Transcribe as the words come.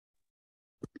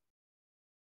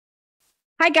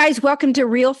Hi, guys. Welcome to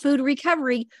Real Food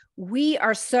Recovery. We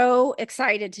are so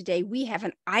excited today. We have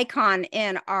an icon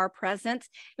in our presence.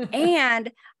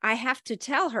 And I have to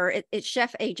tell her, it's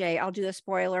Chef AJ. I'll do a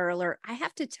spoiler alert. I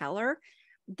have to tell her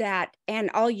that,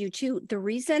 and all you too, the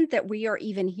reason that we are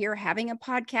even here having a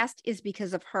podcast is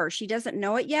because of her. She doesn't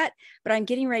know it yet, but I'm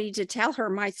getting ready to tell her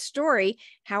my story,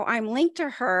 how I'm linked to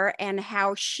her and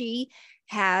how she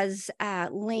has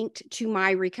linked to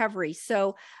my recovery.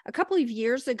 So a couple of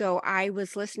years ago, I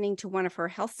was listening to one of her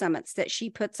health summits that she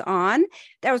puts on.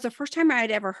 That was the first time I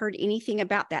had ever heard anything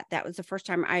about that. That was the first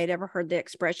time I had ever heard the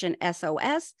expression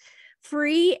SOS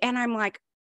free. And I'm like,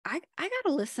 I got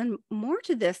to listen more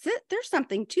to this. There's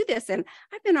something to this. And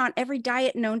I've been on every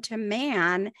diet known to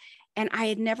man, and I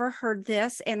had never heard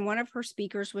this. And one of her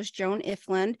speakers was Joan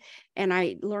Ifland. And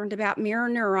I learned about mirror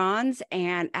neurons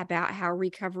and about how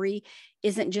recovery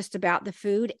isn't just about the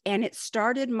food. And it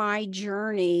started my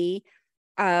journey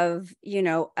of,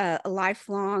 a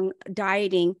lifelong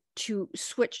dieting to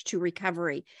switch to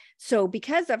recovery. So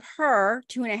because of her,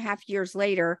 2.5 years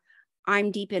later,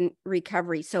 I'm deep in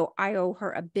recovery. So I owe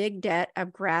her a big debt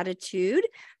of gratitude.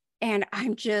 And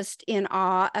I'm just in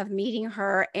awe of meeting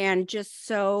her, and just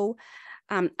so,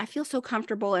 I feel so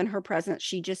comfortable in her presence.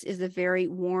 She just is a very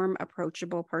warm,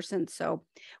 approachable person. So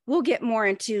we'll get more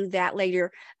into that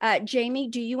later. Jamie,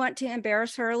 do you want to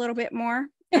embarrass her a little bit more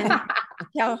and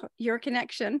tell your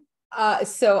connection?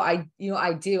 So I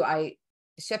do.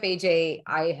 Chef AJ,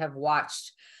 I have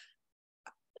watched,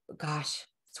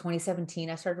 2017,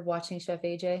 I started watching Chef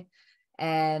AJ,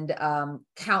 and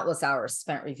countless hours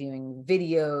spent reviewing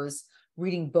videos,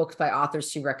 reading books by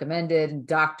authors she recommended, and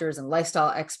doctors and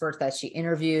lifestyle experts that she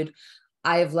interviewed.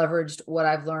 I have leveraged what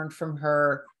I've learned from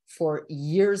her for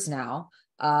years now.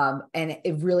 And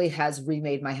it really has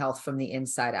remade my health from the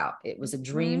inside out. It was a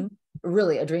dream,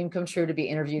 really a dream come true to be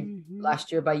interviewed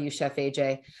last year by you, Chef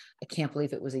AJ. I can't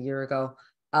believe it was a year ago,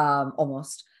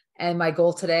 almost. And my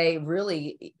goal today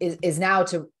really is now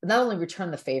to not only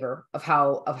return the favor of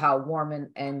how warm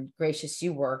and gracious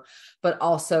you were, but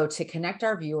also to connect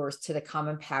our viewers to the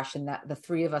common passion that the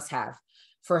three of us have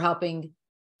for helping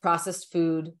processed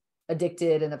food,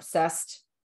 addicted and obsessed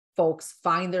folks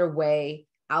find their way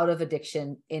out of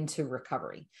addiction into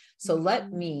recovery. So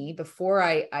let me, before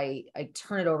I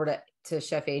turn it over to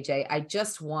Chef AJ, I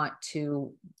just want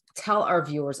to tell our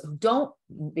viewers who don't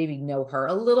maybe know her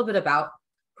a little bit about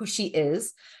who she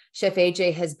is. Chef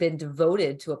AJ has been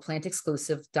devoted to a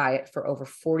plant-exclusive diet for over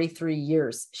 43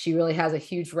 years. She really has a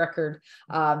huge record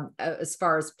as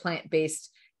far as plant-exclusive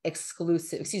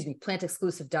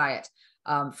diet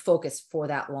focus for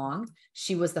that long.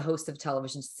 She was the host of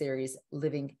television series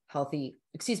Healthy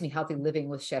Living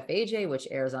with Chef AJ, which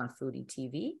airs on Foodie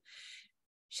TV.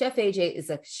 Chef AJ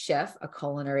is a chef, a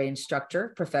culinary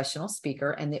instructor, professional speaker,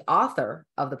 and the author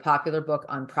of the popular book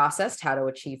Unprocessed: How to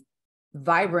Achieve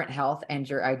Vibrant Health and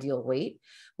Your Ideal Weight,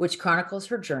 which chronicles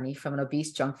her journey from an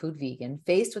obese junk food vegan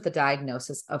faced with a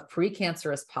diagnosis of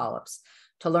precancerous polyps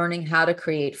to learning how to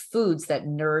create foods that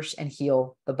nourish and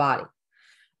heal the body.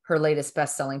 Her latest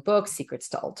best-selling book, Secrets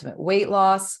to Ultimate Weight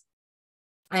Loss,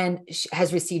 and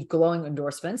has received glowing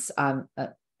endorsements. I'm a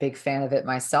big fan of it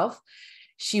myself.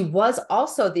 She was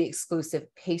also the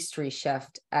exclusive pastry chef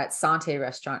at Sante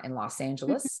Restaurant in Los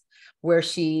Angeles, where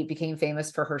she became famous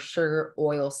for her sugar,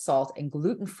 oil, salt, and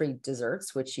gluten-free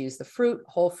desserts, which use the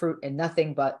whole fruit, and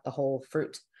nothing but the whole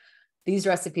fruit. These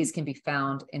recipes can be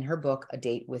found in her book, A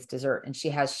Date with Dessert, and she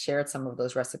has shared some of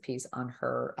those recipes on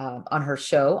her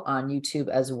show on YouTube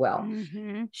as well.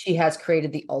 She has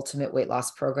created the Ultimate Weight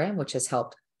Loss Program, which has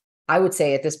helped, I would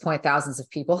say at this point, thousands of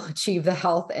people achieve the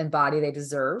health and body they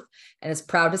deserve, and is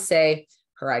proud to say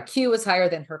her IQ is higher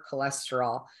than her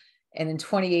cholesterol. And in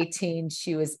 2018,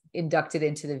 she was inducted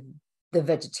into the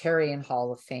Vegetarian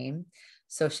Hall of Fame.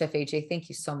 So Chef AJ, thank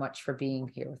you so much for being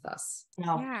here with us.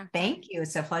 Thank you.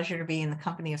 It's a pleasure to be in the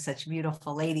company of such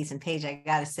beautiful ladies. And Paige, I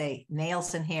got to say,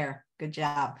 nails and hair. Good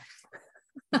job.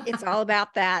 It's all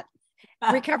about that.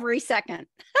 Recovery second.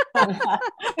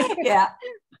 Yeah.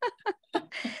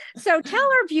 So tell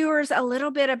our viewers a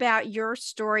little bit about your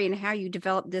story and how you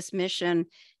developed this mission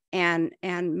and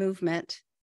movement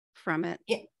from it.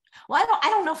 Yeah. Well, I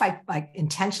don't know if I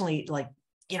intentionally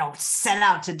set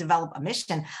out to develop a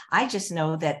mission. I just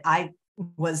know that I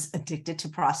was addicted to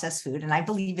processed food, and I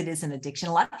believe it is an addiction.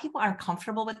 A lot of people aren't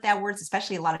comfortable with that word,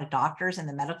 especially a lot of doctors in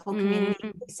the medical community.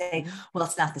 They say, well,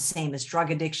 it's not the same as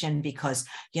drug addiction because,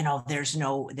 there's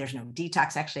no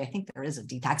detox. Actually, I think there is a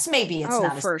detox. Maybe it's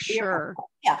not for as severe. Sure.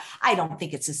 Yeah, I don't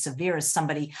think it's as severe as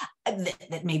somebody.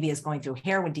 that maybe is going through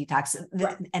heroin detox,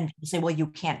 and people say, well, you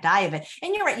can't die of it.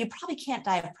 And you're right, you probably can't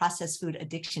die of processed food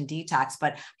addiction detox,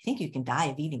 but I think you can die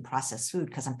of eating processed food,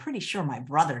 because I'm pretty sure my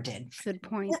brother did. Good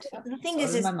point. The thing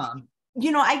So is my mom.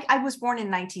 I was born in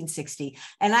 1960,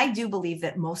 and I do believe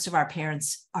that most of our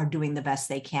parents are doing the best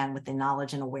they can with the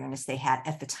knowledge and awareness they had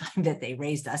at the time that they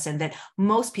raised us. And that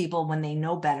most people, when they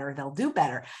know better, they'll do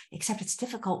better, except it's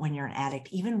difficult when you're an addict.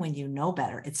 Even when you know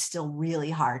better, it's still really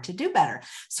hard to do better.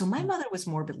 So my mother was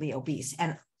morbidly obese,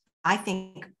 and I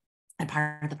think, and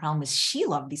part of the problem is she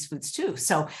loved these foods too.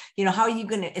 So, how are you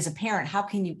going to, as a parent, how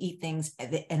can you eat things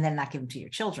and then not give them to your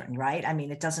children, right? I mean,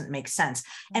 it doesn't make sense.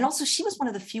 And also, she was one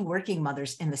of the few working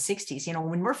mothers in the 60s.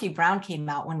 When Murphy Brown came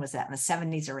out, when was that, in the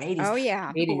 70s or 80s? Oh,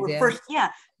 yeah. 80s, First,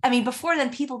 I mean, before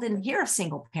then, people didn't hear of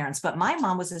single parents, but my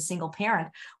mom was a single parent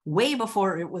way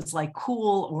before it was like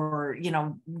cool, or,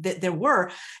 there were.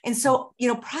 And so,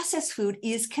 processed food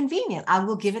is convenient. I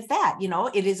will give it that.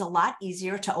 It is a lot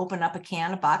easier to open up a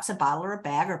can, a box, a bottle, or a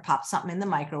bag, or pop something in the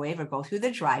microwave, or go through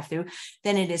the drive-through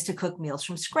than it is to cook meals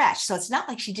from scratch. So it's not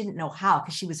like she didn't know how,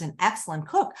 because she was an excellent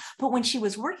cook. But when she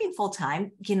was working full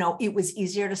time, it was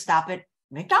easier to stop at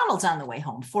McDonald's on the way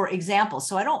home, for example.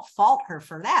 So I don't fault her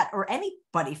for that, or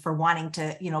anybody for wanting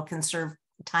to, conserve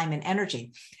time and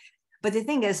energy. But the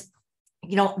thing is,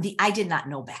 I did not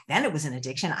know back then it was an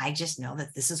addiction. I just know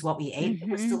that this is what we ate. It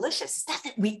was delicious. It's not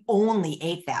that we only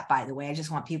ate that, by the way. I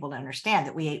just want people to understand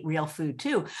that we ate real food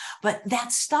too. But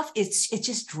that stuff, it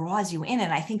just draws you in.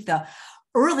 And I think the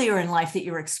earlier in life that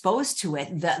you're exposed to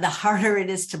it, the harder it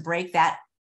is to break that,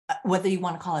 whether you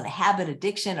want to call it a habit,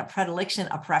 addiction, a predilection,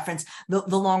 a preference, the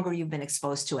longer you've been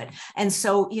exposed to it. And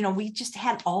so, we just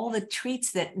had all the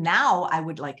treats that now I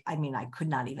would like. I mean, I could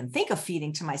not even think of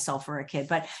feeding to myself or a kid,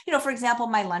 but, for example,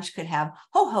 my lunch could have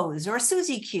Ho-Hos or a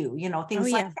Suzy Q,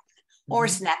 things like that. Or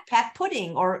snack pack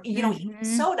pudding, or,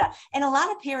 soda. And a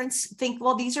lot of parents think,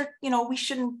 well, these are, we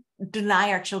shouldn't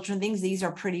deny our children things. These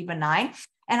are pretty benign.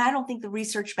 And I don't think the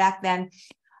research back then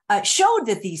showed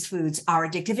that these foods are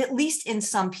addictive, at least in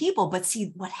some people. But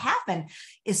see, what happened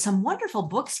is some wonderful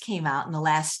books came out in the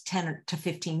last 10 to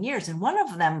 15 years. And one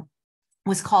of them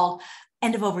was called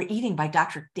End of Overeating by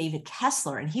Dr. David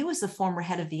Kessler. And he was the former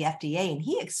head of the FDA. And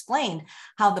he explained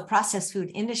how the processed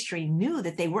food industry knew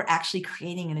that they were actually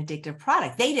creating an addictive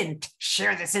product. They didn't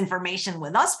share this information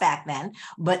with us back then,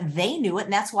 but they knew it.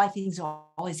 And that's why things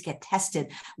always get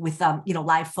tested with,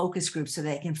 live focus groups, so that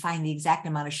they can find the exact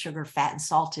amount of sugar, fat, and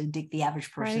salt to addict the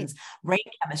average person's brain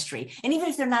chemistry. And even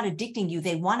if they're not addicting you,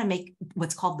 they want to make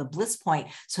what's called the bliss point,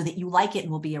 so that you like it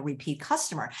and will be a repeat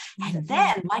customer. And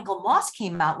then Michael Moss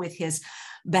came out with his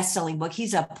best-selling book.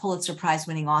 He's a Pulitzer Prize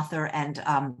winning author and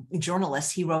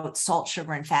journalist. He wrote Salt,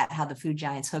 Sugar, and Fat: How the Food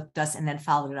Giants Hooked Us, and then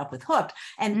followed it up with Hooked.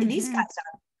 And these guys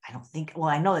are, I don't think, well,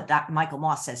 I know that Dr. Michael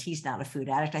Moss says he's not a food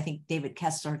addict. I think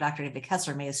Dr. David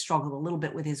Kessler may have struggled a little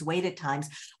bit with his weight at times,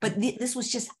 but this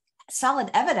was just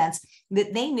solid evidence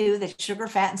that they knew that sugar,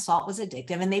 fat, and salt was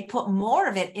addictive, and they put more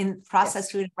of it in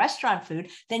processed food and restaurant food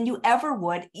than you ever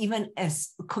would, even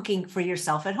as cooking for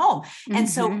yourself at home. And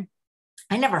so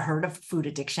I never heard of food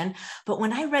addiction, but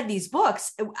when I read these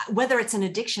books, whether it's an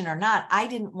addiction or not, I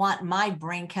didn't want my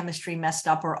brain chemistry messed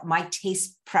up or my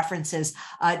taste preferences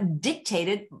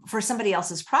dictated for somebody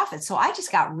else's profit. So I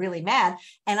just got really mad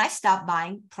and I stopped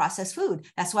buying processed food.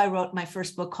 That's why I wrote my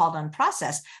first book called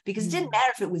Unprocessed, because it didn't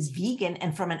matter if it was vegan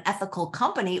and from an ethical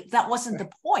company. That wasn't the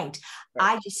point.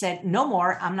 I just said, no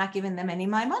more. I'm not giving them any of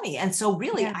my money. And so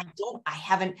really, I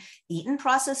haven't eaten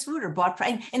processed food or bought.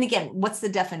 And again, what's the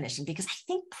definition? Because I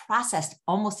think processed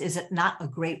almost is not a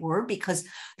great word, because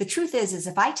the truth is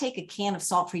if I take a can of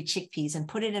salt-free chickpeas and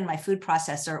put it in my food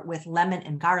processor with lemon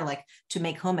and garlic to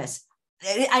make hummus,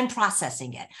 I'm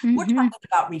processing it. We're talking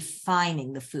about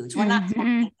refining the foods. We're not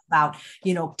talking about,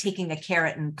 taking a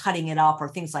carrot and cutting it up or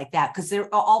things like that, because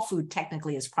all food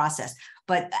technically is processed.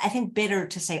 But I think better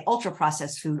to say ultra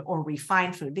processed food or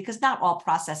refined food, because not all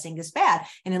processing is bad.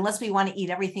 And unless we want to eat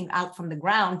everything out from the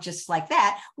ground just like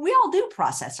that, we all do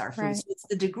process our food. So it's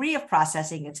the degree of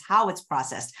processing, it's how it's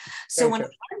processed. So when I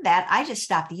learned that, I just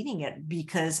stopped eating it,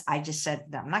 because I just said,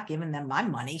 I'm not giving them my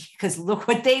money, because look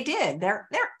what they did. They're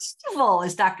evil,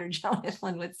 as Dr. Joan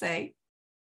Iflin would say.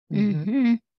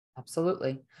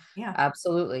 Absolutely. Yeah,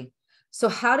 absolutely. So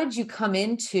how did you come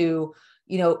into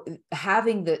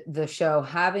having the show,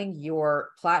 having your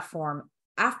platform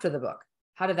after the book?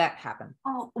 How did that happen?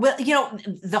 Oh, well,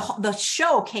 the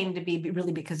show came to be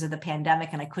really because of the pandemic,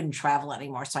 and I couldn't travel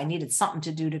anymore. So I needed something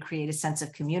to do to create a sense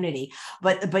of community.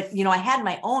 But I had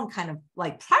my own kind of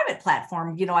like private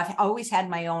platform. I've always had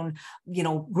my own,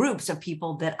 groups of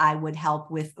people that I would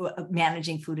help with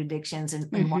managing food addictions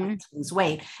and wanting to lose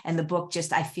weight. And the book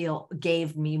just, I feel,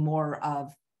 gave me more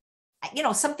of,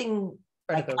 something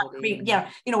like concrete,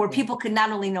 where people could not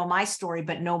only know my story,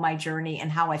 but know my journey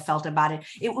and how I felt about it.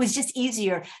 It was just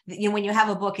easier. When you have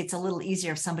a book, it's a little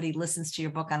easier if somebody listens to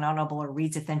your book on Audible or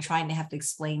reads it than trying to have to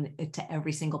explain it to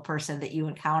every single person that you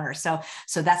encounter. So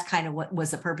that's kind of what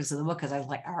was the purpose of the book. Cause I was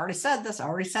like, I already said this.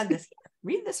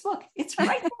 Read this book. It's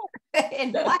right there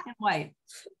in black and white.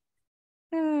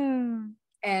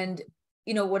 And,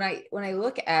 when I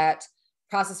look at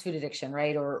processed food addiction,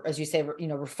 right? Or as you say,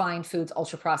 refined foods,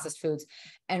 ultra processed foods,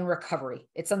 and recovery.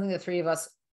 It's something the three of us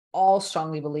all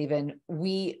strongly believe in.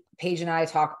 Paige and I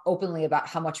talk openly about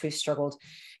how much we've struggled,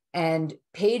 and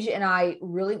Paige and I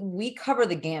we cover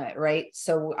the gamut, right?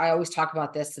 So I always talk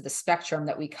about this, the spectrum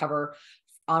that we cover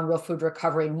on real food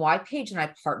recovery, and why Paige and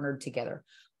I partnered together.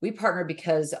 We partnered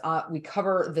because we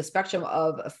cover the spectrum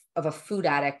of a food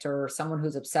addict or someone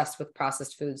who's obsessed with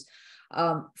processed foods,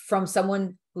 from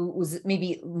someone who was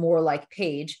maybe more like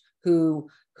Paige, who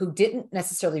didn't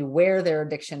necessarily wear their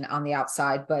addiction on the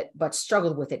outside, but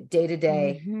struggled with it day to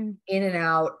day, in and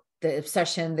out, the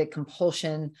obsession, the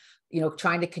compulsion,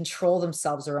 trying to control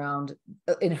themselves around,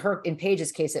 in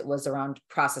Paige's case, it was around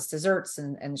processed desserts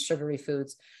and sugary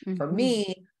foods. For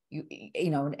me,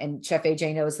 and Chef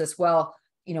AJ knows this well,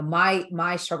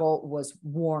 my struggle was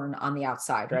worn on the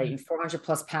outside, right? 400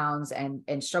 plus pounds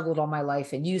and struggled all my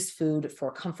life and used food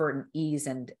for comfort and ease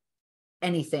and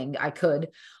anything I could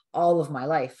all of my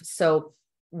life. So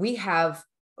we have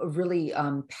a really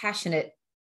passionate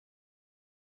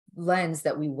lens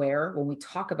that we wear when we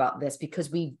talk about this, because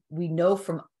we know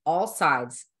from all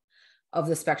sides of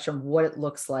the spectrum what it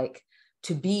looks like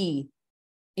to be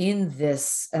in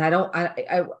this. And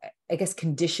I guess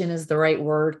condition is the right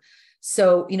word.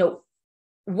 So,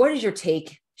 what is your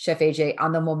take, Chef AJ,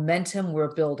 on the momentum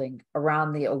we're building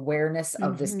around the awareness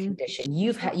of this condition?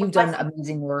 You've done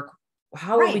amazing work.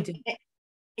 How are we doing?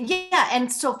 Yeah.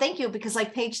 And so thank you, because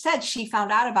like Paige said, she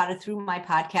found out about it through my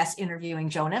podcast interviewing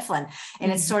Joe Niflin.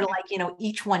 And it's sort of like,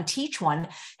 each one teach one.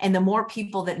 And the more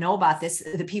people that know about this,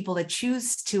 the people that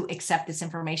choose to accept this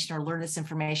information or learn this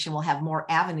information will have more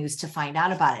avenues to find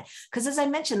out about it. Because as I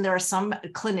mentioned, there are some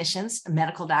clinicians,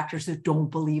 medical doctors, who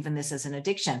don't believe in this as an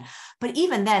addiction. But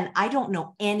even then, I don't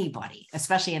know anybody,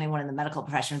 especially anyone in the medical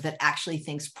profession, that actually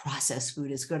thinks processed food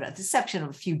is good, at the exception of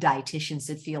a few dietitians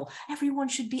that feel everyone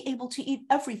should be able to eat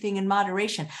everything in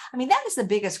moderation. I mean, that is the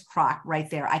biggest crock right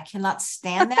there. I cannot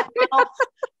stand that.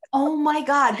 Oh my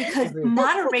God, because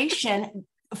moderation,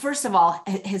 first of all,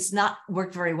 has not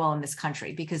worked very well in this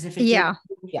country, because if it did,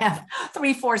 we have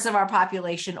 3/4 of our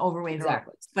population overweight or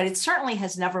obese, but it certainly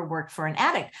has never worked for an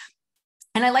addict.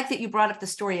 And I like that you brought up the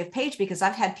story of Paige, because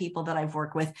I've had people that I've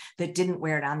worked with that didn't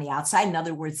wear it on the outside. In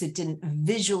other words, it didn't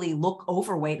visually look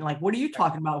overweight and like, what are you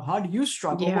talking about? How do you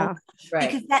struggle? Yeah. Well,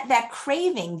 because that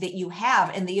craving that you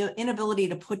have and the inability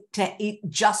to eat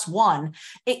just one,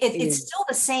 it's still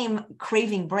the same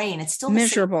craving brain. It's still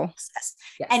miserable. The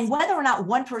same yes. And whether or not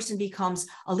one person becomes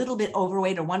a little bit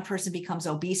overweight or one person becomes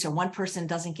obese or one person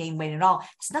doesn't gain weight at all,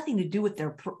 it's nothing to do with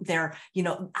their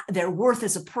worth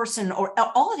as a person, or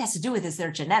all it has to do with is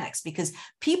their genetics, because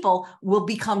people will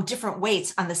become different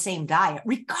weights on the same diet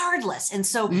regardless. And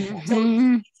so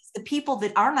the people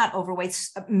that are not overweight,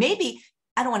 maybe,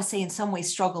 I don't want to say in some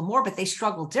ways struggle more, but they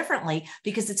struggle differently,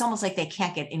 because it's almost like they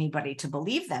can't get anybody to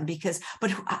believe them,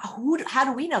 but how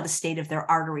do we know the state of their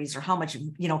arteries or how much,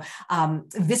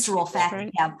 visceral fat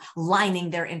they have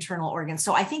lining their internal organs?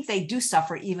 So I think they do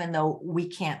suffer, even though we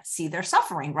can't see their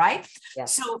suffering. Right.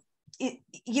 Yes. So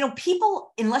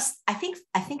people, unless I think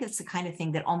it's the kind of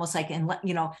thing that almost like, they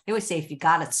always say, if you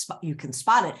got it, you can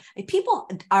spot it. People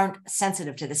aren't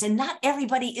sensitive to this, and not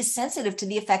everybody is sensitive to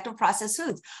the effect of processed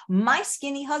foods. My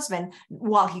skinny husband,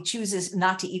 while he chooses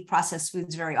not to eat processed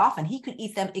foods very often, he could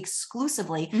eat them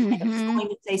exclusively. And he's going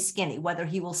to stay skinny. Whether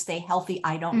he will stay healthy,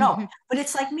 I don't know. But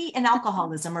it's like me in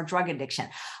alcoholism or drug addiction.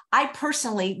 I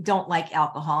personally don't like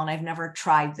alcohol, and I've never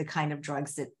tried the kind of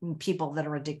drugs that people that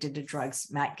are addicted to drugs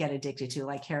might get addicted to,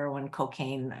 like heroin,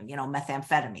 cocaine,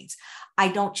 methamphetamines. I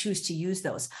don't choose to use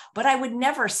those, but I would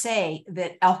never say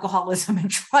that alcoholism and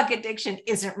drug addiction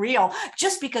isn't real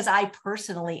just because I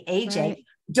personally, AJ,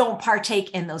 don't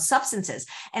partake in those substances.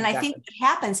 And I think what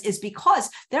happens is because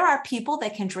there are people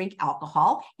that can drink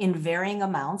alcohol in varying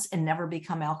amounts and never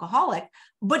become alcoholic.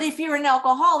 But if you're an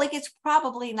alcoholic, it's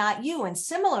probably not you. And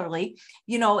similarly,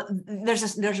 you know,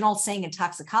 there's an old saying in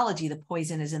toxicology, the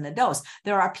poison is in the dose.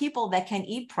 There are people that can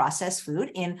eat processed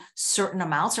food in certain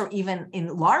amounts or even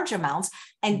in large amounts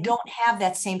and don't have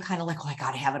that same kind of like, oh, I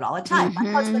got to have it all the time.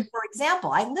 My husband, for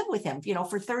example, I live with him, you know,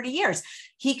 for 30 years.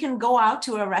 He can go out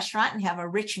to a restaurant and have a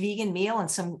rich vegan meal and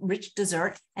some rich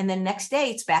dessert. And then next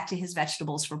day it's back to his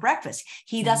vegetables for breakfast.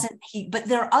 He doesn't, but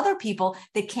there are other people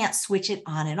that can't switch it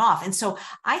on and off. And so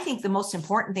I think the most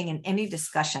important thing in any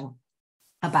discussion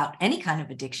about any kind of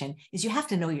addiction is you have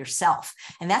to know yourself.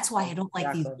 And that's why I don't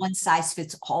like these one size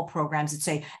fits all programs that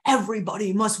say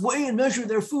everybody must weigh and measure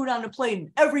their food on a plate and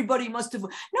everybody must have.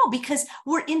 No, because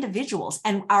we're individuals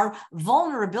and our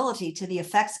vulnerability to the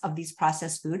effects of these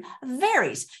processed food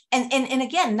varies. And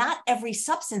again, not every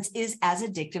substance is as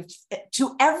addictive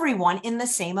to everyone in the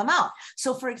same amount.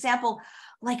 So for example,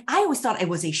 like I always thought I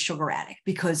was a sugar addict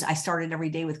because I started every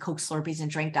day with Coke Slurpees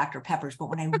and drank Dr. Peppers. But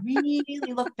when I really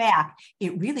look back,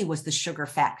 it really was the sugar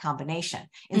fat combination.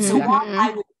 And so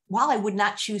while I would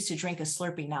not choose to drink a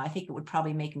Slurpee now, I think it would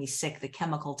probably make me sick, the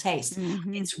chemical taste.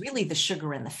 It's really the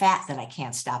sugar and the fat that I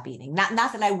can't stop eating. Not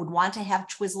that I would want to have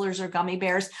Twizzlers or gummy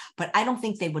bears, but I don't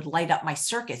think they would light up my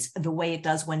circuits the way it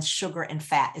does when sugar and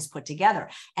fat is put together.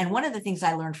 And one of the things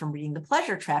I learned from reading The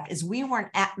Pleasure Trap is we weren't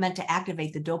meant to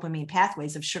activate the dopamine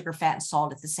pathways of sugar, fat, and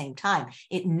salt at the same time.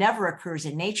 It never occurs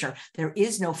in nature. There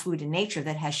is no food in nature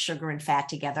that has sugar and fat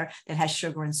together, that has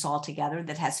sugar and salt together,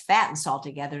 that has fat and salt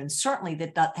together, and certainly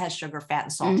that has sugar, fat,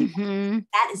 and salt.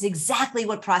 That is exactly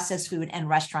what processed food and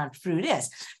restaurant food is.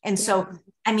 And so,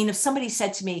 I mean, if somebody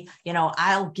said to me, you know,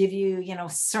 I'll give you, you know, a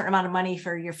certain amount of money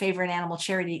for your favorite animal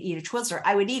charity to eat a Twizzler,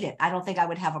 I would eat it. I don't think I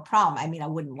would have a problem. I mean, I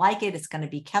wouldn't like it. It's going to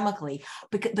be chemically,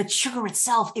 but sugar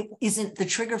itself, it isn't the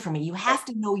trigger for me. You have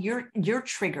to know your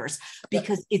triggers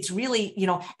because it's really, you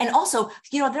know, and also,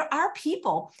 you know, there are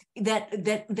people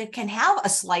that can have a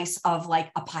slice of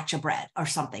like a pacha bread or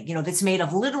something, you know, that's made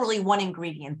of literally one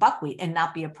ingredient, buckwheat, and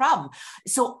not be a problem.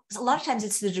 So a lot of times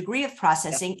it's the degree of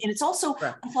processing and it's also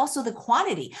the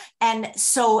quantity. And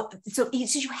so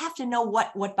you have to know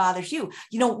what bothers you.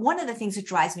 You know, one of the things that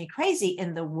drives me crazy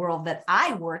in the world that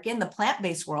I work in, the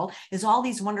plant-based world, is all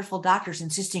these wonderful doctors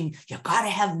insisting you got to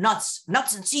have nuts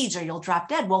and seeds or you'll drop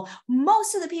dead. Well,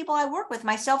 most of the people I work with,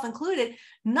 myself included,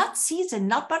 nuts, seeds, and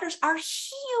nut butters are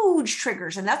huge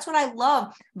triggers. And that's what I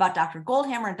love about Dr.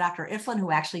 Goldhammer and Dr. Iflin,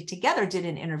 who actually together did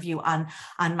an interview on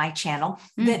my channel,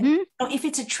 that you know, if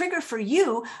it's a trigger for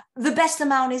you, the best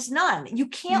amount is none. You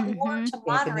can't learn to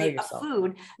moderate a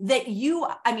food that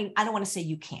I mean, I don't want to say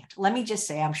you can't. Let me just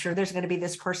say, I'm sure there's going to be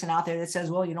this person out there that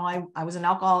says, well, you know, I was an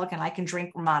alcoholic and I can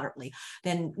drink moderately.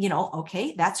 Then, you know,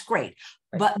 okay, that's great.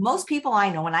 But most people I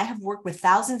know, and I have worked with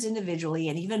thousands individually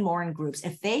and even more in groups,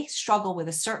 if they struggle with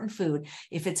a certain food,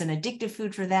 if it's an addictive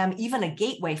food for them, even a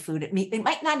gateway food, it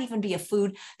might not even be a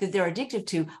food that they're addicted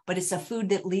to, but it's a food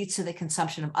that leads to the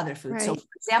consumption of other foods. So for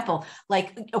example,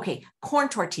 like, okay, corn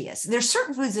tortillas, there's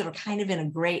certain foods that are kind of in a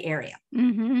gray area.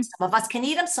 Some of us can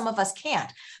eat them, some of us can't.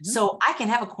 So I can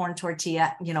have a corn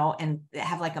tortilla, you know, and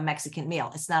have like a Mexican meal.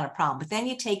 It's not a problem. But then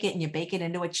you take it and you bake it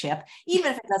into a chip,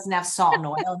 even if it doesn't have salt and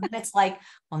oil, and it's like,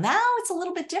 well, now it's a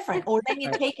little bit different. Or then you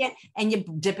take it and you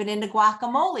dip it into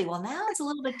guacamole. Well, now it's a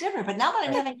little bit different. But now that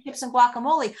I'm having chips and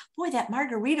guacamole, boy, that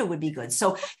margarita would be good.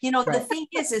 So, you know, the thing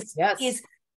is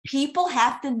people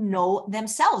have to know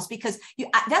themselves because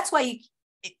that's why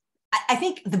I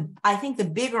think the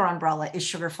bigger umbrella is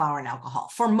sugar, flour, and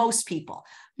alcohol for most people.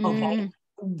 Okay.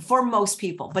 For most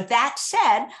people. But that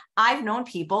said, I've known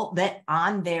people that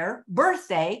on their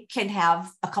birthday can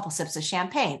have a couple sips of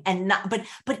champagne and not, but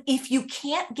if you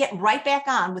can't get right back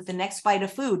on with the next bite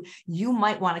of food, you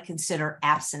might want to consider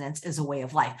abstinence as a way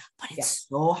of life. But it's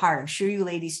so hard. I'm sure you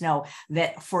ladies know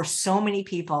that for so many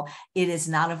people, it is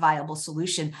not a viable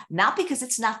solution, not because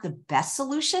it's not the best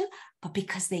solution, but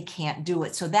because they can't do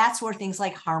it. So that's where things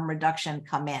like harm reduction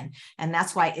come in. And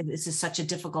that's why this is such a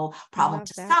difficult problem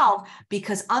to solve,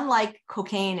 because unlike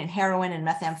cocaine and heroin and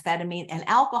methamphetamine and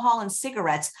alcohol and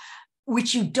cigarettes,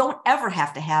 which you don't ever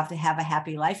have to have a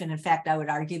happy life. And in fact, I would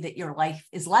argue that your life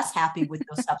is less happy with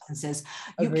those substances.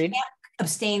 You can't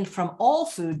abstain from all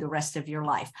food the rest of your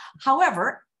life.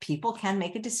 However, people can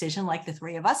make a decision like the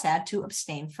three of us had to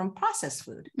abstain from processed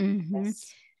food.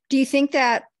 Do you think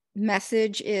that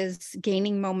message is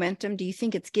gaining momentum? Do you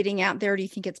think it's getting out there? Do you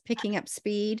think it's picking up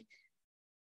speed?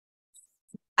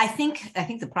 I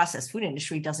think the processed food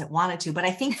industry doesn't want it to, but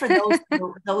I think for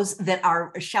those that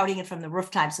are shouting it from the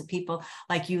rooftops, of people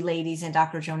like you ladies and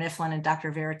Dr. Joan Iflin and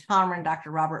Dr. Vera Tomrin, Dr.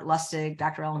 Robert Lustig,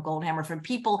 Dr. Ellen Goldhammer, from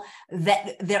people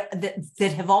that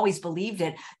have always believed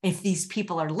it, if these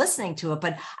people are listening to it.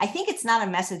 But I think it's not a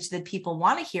message that people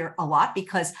want to hear a lot,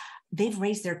 because they've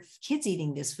raised their kids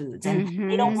eating these foods,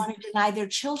 and they don't want to deny their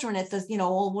children at the,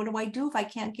 well, what do I do if I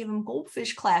can't give them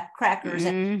goldfish crackers?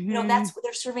 And, that's what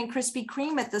they're serving Krispy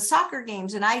Kreme at the soccer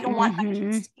games. And I don't want my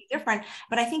kids to be different.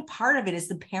 But I think part of it is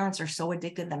the parents are so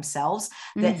addicted themselves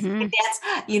that that's,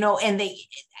 and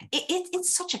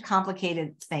it's such a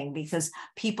complicated thing, because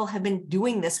people have been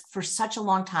doing this for such a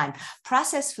long time.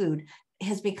 Processed food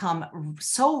has become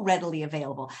so readily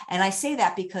available. And I say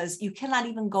that because you cannot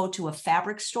even go to a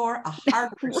fabric store, a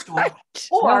hardware store,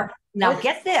 or now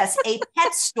get this, a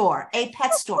pet store.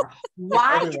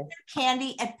 Why is there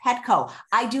candy at Petco?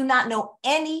 I do not know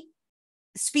any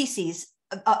species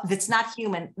that's not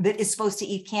human that is supposed to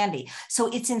eat candy. So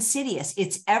it's insidious.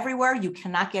 It's everywhere. You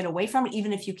cannot get away from it,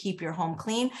 even if you keep your home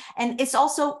clean. And it's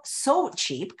also so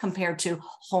cheap compared to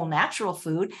whole natural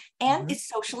food. And it's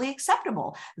socially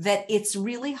acceptable that it's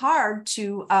really hard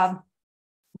to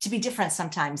be different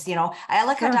sometimes. I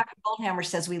like how Dr. Goldhammer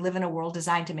says we live in a world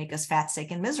designed to make us fat,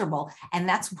 sick, and miserable. And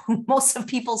that's who most of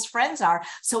people's friends are.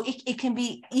 So it can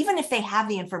be, even if they have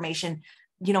the information,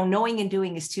 knowing and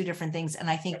doing is two different things. And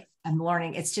I think I'm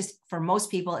learning, it's just, for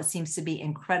most people, it seems to be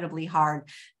incredibly hard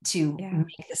to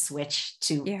make the switch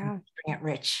to bring it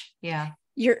rich. Yeah.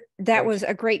 That was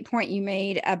a great point you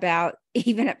made about,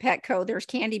 even at Petco, there's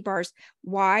candy bars.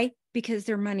 Why? Because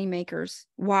they're money makers.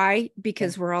 Why?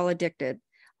 Because we're all addicted.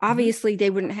 Obviously,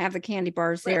 they wouldn't have the candy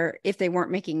bars there if they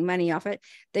weren't making money off it.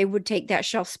 They would take that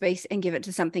shelf space and give it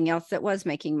to something else that was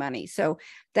making money. So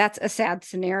that's a sad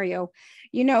scenario.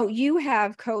 You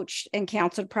have coached and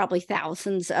counseled probably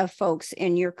thousands of folks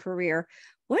in your career.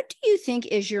 What do you think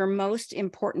is your most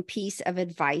important piece of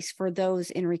advice for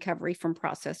those in recovery from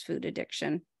processed food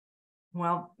addiction?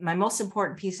 Well, my most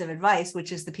important piece of advice,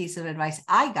 which is the piece of advice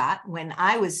I got when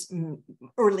I was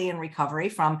early in recovery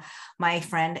from my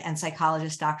friend and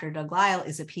psychologist, Dr. Doug Lisle,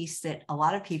 is a piece that a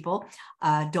lot of people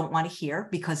don't want to hear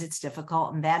because it's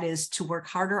difficult. And that is to work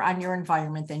harder on your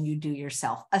environment than you do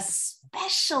yourself,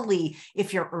 especially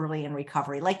if you're early in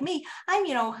recovery. Like me, I'm,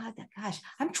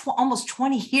 I'm almost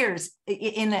 20 years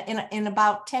in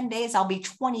about 10 days, I'll be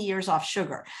 20 years off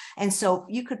sugar. And so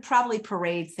you could probably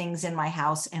parade things in my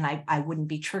house and I wouldn't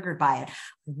be triggered by it.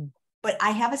 But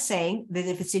I have a saying that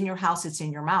if it's in your house, it's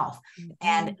in your mouth.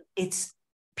 And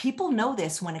people know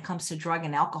this when it comes to drug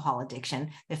and alcohol addiction.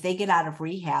 If they get out of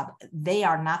rehab, they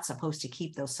are not supposed to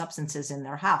keep those substances in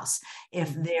their house.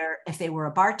 If they were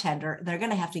a bartender, they're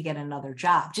going to have to get another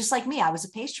job. Just like me, I was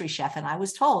a pastry chef and I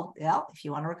was told, well, if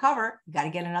you want to recover, you got to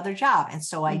get another job. And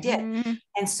so I did.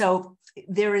 And so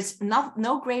there is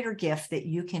no greater gift that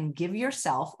you can give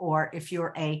yourself, or if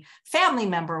you're a family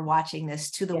member watching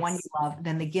this, to the one you love,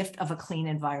 than the gift of a clean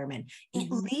environment,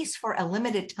 at least for a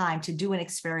limited time, to do an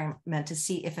experiment to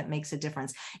see if it makes a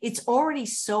difference. It's already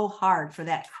so hard for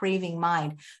that craving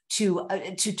mind to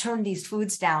turn these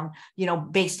foods down,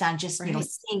 based on just,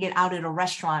 seeing it out at a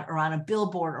restaurant or on a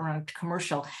billboard or on a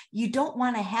commercial. You don't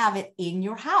want to have it in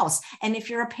your house. And if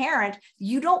you're a parent,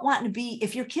 you don't want to be,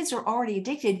 if your kids are already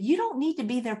addicted, you don't need to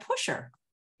be their pusher.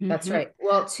 That's right.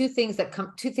 Well, two things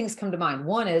come to mind.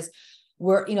 One is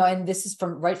and this is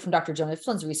from Dr. Joan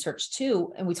Iflin's research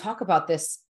too. And we talk about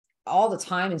this all the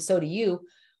time. And so do you.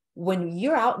 When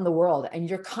you're out in the world and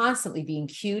you're constantly being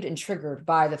cued and triggered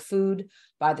by the food,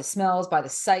 by the smells, by the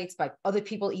sights, by other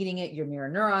people eating it, your mirror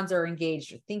neurons are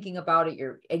engaged, you're thinking about it.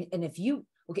 And if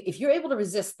you're able to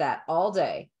resist that all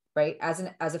day, right, as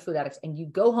a food addict, and you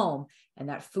go home and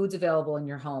that food's available in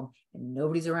your home and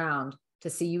nobody's around to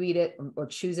see you eat it or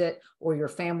choose it, or your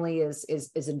family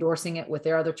is endorsing it with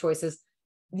their other choices,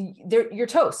 you're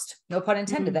toast. No pun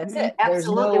intended. That's it.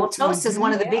 Absolutely. Well, toast is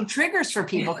one of the big triggers for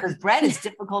people, because bread is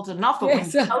difficult enough, but when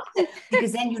you toast it,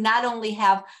 because then you not only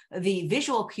have the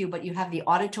visual cue, but you have the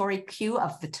auditory cue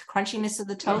of the crunchiness of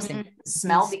the toast and the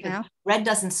smell, because bread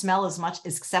doesn't smell as much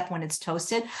except when it's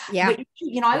toasted. But,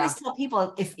 I always tell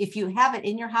people, if you have it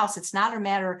in your house, it's not a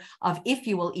matter of if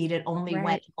you will eat it, only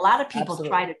when. A lot of people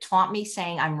try to taunt me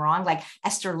saying I'm wrong. Like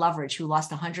Esther Loveridge, who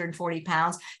lost 140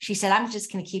 pounds. She said, I'm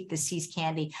just going to keep the See's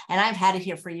candy. And I've had it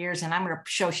here for years, and I'm going to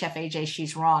show Chef AJ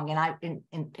she's wrong. And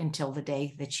until the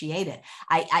day that she ate it,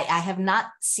 I have not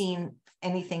seen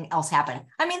anything else happen.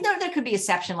 I mean, there could be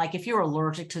exception, like if you're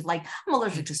allergic to, like I'm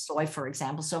allergic to soy, for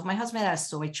example. So if my husband had a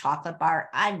soy chocolate bar,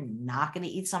 I'm not going to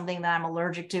eat something that I'm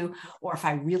allergic to. Or if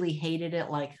I really hated it,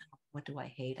 like what do I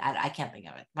hate? I can't think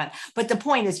of it. But the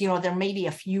point is, there may be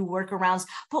a few workarounds,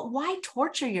 but why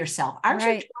torture yourself? Aren't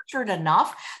you tortured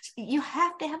enough? You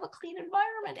have to have a clean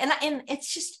environment. And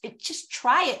it's just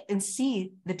try it and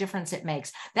see the difference it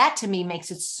makes. That to me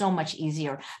makes it so much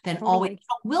easier than always.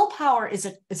 Willpower is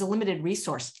a limited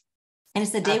resource. And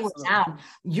it's the day we're down,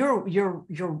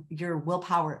 your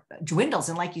willpower dwindles.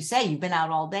 And like you say, you've been out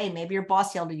all day. Maybe your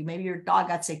boss yelled at you. Maybe your dog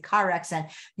got sick, car accident.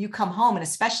 You come home, and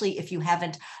especially if you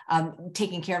haven't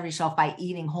taken care of yourself by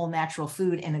eating whole natural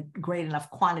food in a great enough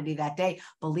quantity that day,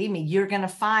 believe me, you're going to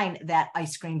find that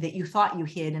ice cream that you thought you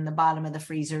hid in the bottom of the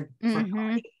freezer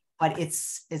for but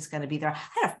it's going to be there.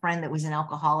 I had a friend that was an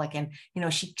alcoholic, and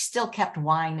she still kept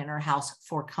wine in her house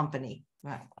for company.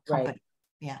 Right.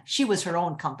 Yeah, she was her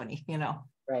own company,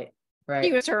 Right.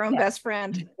 She was her own best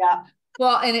friend. Yeah.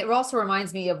 Well, and it also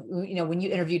reminds me of, when you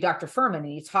interview Dr. Furman,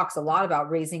 and he talks a lot about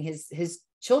raising his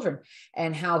children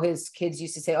and how his kids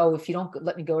used to say, oh, if you don't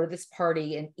let me go to this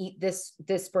party and eat this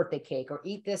birthday cake or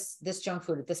eat this junk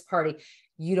food at this party,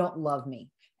 you don't love me.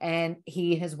 And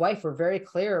he and his wife were very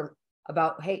clear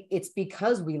about, hey, it's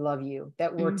because we love you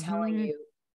that we're telling you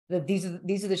that these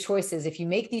are the choices. If you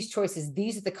make these choices,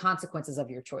 these are the consequences of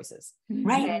your choices.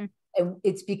 Right. And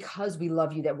it's because we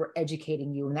love you that we're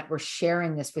educating you and that we're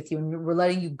sharing this with you, and we're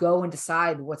letting you go and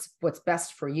decide what's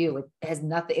best for you. It has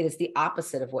nothing. It is the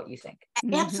opposite of what you think.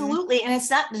 Absolutely. And it's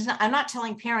not, I'm not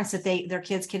telling parents that their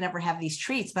kids can never have these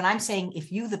treats, but I'm saying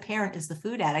if you, the parent, is the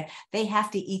food addict, they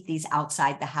have to eat these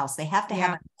outside the house. They have to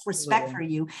have respect for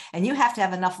you, and you have to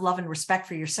have enough love and respect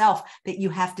for yourself that you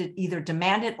have to either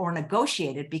demand it or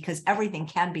negotiate it, because everything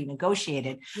can be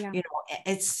negotiated.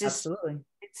 It's just,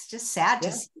 it's just sad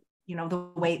to see, the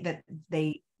way that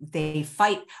they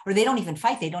fight, or they don't even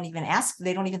fight. They don't even ask.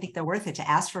 They don't even think they're worth it to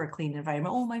ask for a clean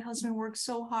environment. Oh, my husband works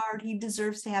so hard. He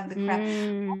deserves to have the crap.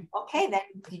 Okay, then,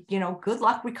 good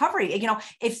luck recovery.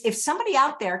 If somebody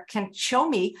out there can show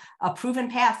me a proven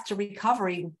path to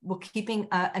recovery while keeping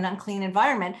an unclean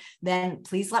environment, then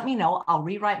please let me know. I'll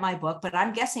rewrite my book. But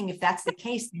I'm guessing if that's the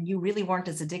case, then you really weren't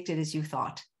as addicted as you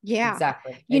thought. Yeah.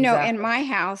 Exactly. In my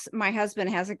house, my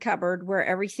husband has a cupboard where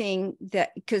everything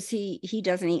because he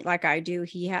doesn't eat like I do.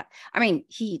 He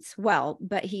eats well,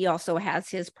 but he also has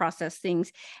his processed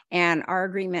things. And our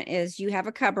agreement is you have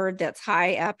a cupboard that's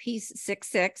high up. He's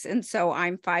 6'6", and so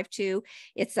I'm 5'2".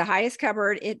 It's the highest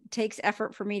cupboard. It takes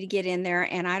effort for me to get in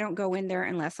there, and I don't go in there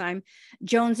unless I'm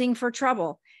jonesing for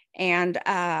trouble. And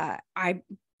I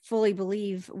fully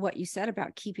believe what you said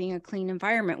about keeping a clean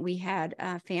environment. We had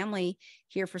a family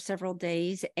here for several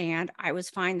days, and I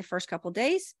was fine the first couple of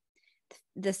days.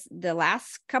 The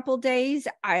last couple of days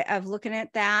of looking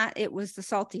at that, it was the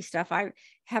salty stuff. I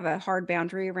have a hard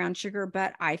boundary around sugar,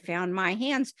 but I found my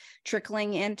hands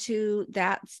trickling into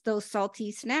those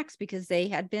salty snacks because they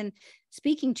had been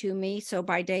speaking to me. So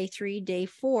by day 3, day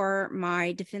 4,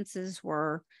 my defenses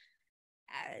were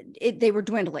they were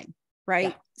dwindling. Right.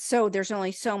 Yeah. So there's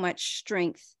only so much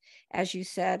strength. As you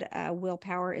said,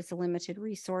 willpower is a limited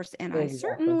resource. And I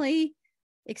certainly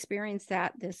experienced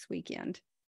that this weekend.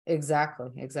 Exactly.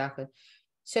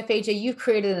 Chef AJ, you've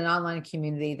created an online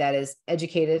community that is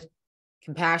educated,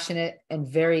 compassionate, and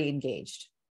very engaged.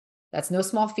 That's no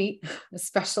small feat,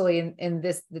 especially in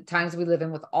the times we live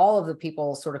in, with all of the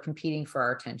people sort of competing for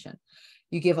our attention.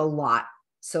 You give a lot,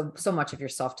 so much of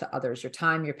yourself to others, your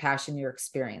time, your passion, your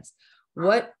experience.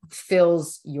 What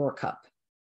fills your cup?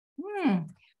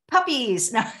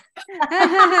 Puppies. No.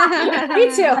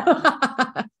 Me too.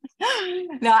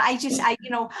 No, I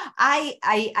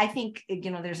think,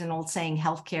 there's an old saying,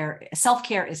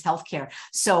 self-care is healthcare.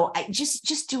 So I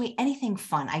just doing anything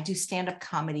fun. I do stand-up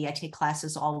comedy. I take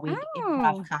classes all week,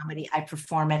 improv comedy. I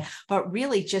perform it, but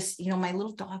really just, my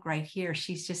little dog right here.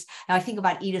 She's just, now I think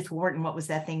about Edith Wharton. What was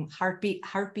that thing?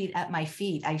 Heartbeat at my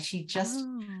feet.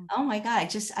 Oh my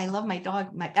God. I love my dog.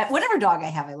 Whatever dog I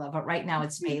have, I love it. Right now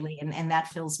it's Bailey, and that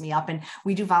fills me up. And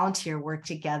we do volunteer work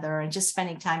together and just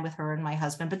spending time with her and my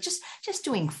husband, but just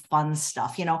doing fun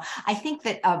stuff. I think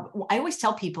that I always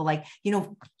tell people, like,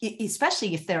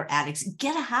 especially if they're addicts,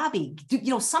 get a hobby,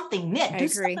 do, something, knit, do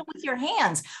something with your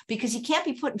hands, because you can't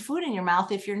be putting food in your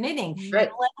mouth if you're knitting. Right.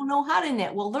 I don't know how to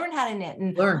knit. Well, learn how to knit.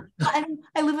 And learn.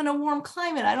 I live in a warm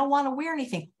climate. I don't want to wear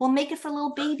anything. Well, make it for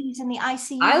little babies in the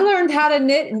ICU. I learned how to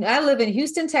knit, and I live in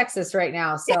Houston, Texas right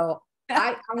now. So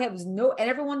I have and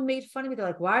everyone made fun of me. They're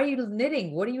like, why are you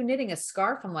knitting? What are you knitting? A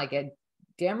scarf? I'm like,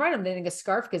 damn right, I'm knitting a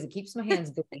scarf because it keeps my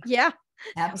hands busy. Yeah.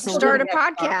 Absolutely. Start a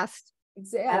podcast.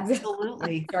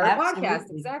 Absolutely. Start a podcast.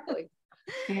 Exactly.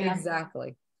 Yeah.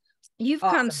 Exactly. You've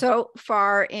come so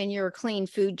far in your clean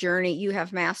food journey. You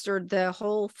have mastered the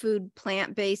whole food,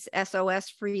 plant-based,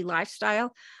 SOS-free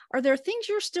lifestyle. Are there things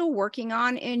you're still working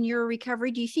on in your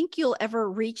recovery? Do you think you'll ever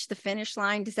reach the finish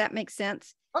line? Does that make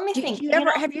sense? Let me think.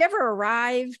 Have you ever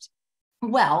arrived?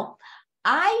 Well,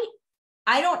 I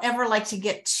don't ever like to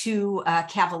get too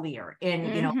cavalier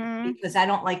in, because I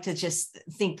don't like to just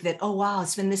think that, oh, wow,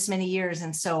 it's been this many years,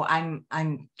 and so I'm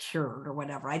cured or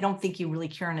whatever. I don't think you really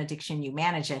cure an addiction, you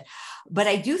manage it. But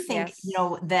I do think,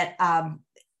 that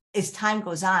as time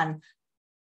goes on,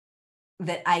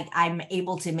 that I'm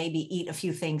able to maybe eat a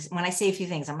few things. When I say a few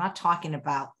things, I'm not talking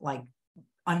about like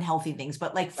unhealthy things,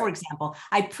 but like, for example,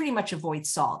 I pretty much avoid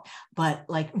salt, but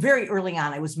like very early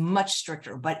on, I was much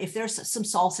stricter. But if there's some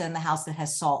salsa in the house that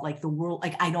has salt, like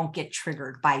I don't get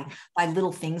triggered by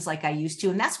little things like I used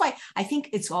to. And that's why I think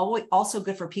it's always also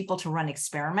good for people to run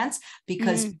experiments,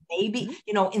 because maybe,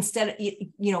 instead of,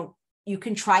 you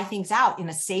can try things out in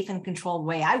a safe and controlled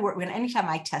way. Anytime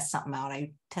I test something out,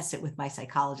 I test it with my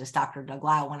psychologist, Dr. Doug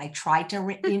Lyle, when I tried to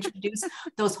introduce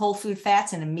those whole food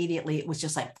fats, and immediately it was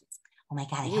just like, oh my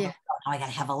God, I got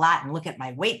to have a lot and look at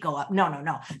my weight go up. No.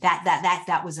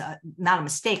 That was not a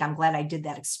mistake. I'm glad I did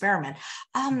that experiment.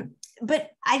 But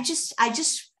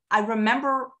I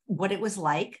remember what it was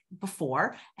like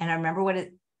before, and I remember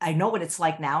I know what it's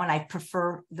like now, and I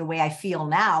prefer the way I feel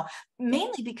now,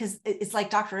 mainly because it's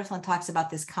like Dr. Iflin talks about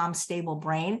this calm, stable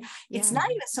brain. It's not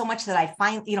even so much that I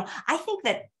find, I think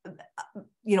that,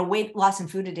 weight loss and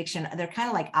food addiction, they're kind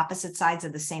of like opposite sides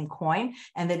of the same coin.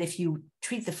 And that if you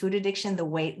treat the food addiction, the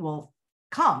weight will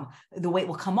come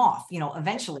off,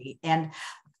 eventually. And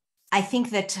I think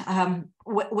that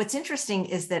what's interesting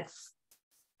is that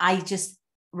I just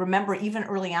remember even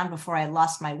early on, before I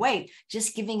lost my weight,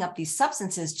 just giving up these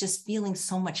substances, just feeling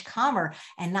so much calmer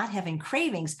and not having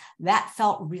cravings. That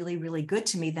felt really, really good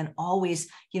to me than always,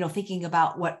 thinking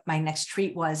about what my next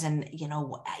treat was. And,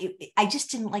 I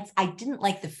didn't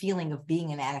like the feeling of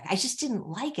being an addict. I just didn't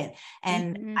like it.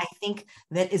 And I think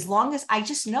that as long as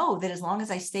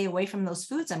I stay away from those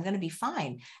foods, I'm going to be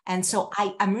fine. And so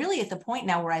I'm really at the point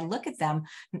now where I look at them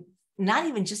not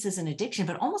even just as an addiction,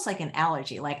 but almost like an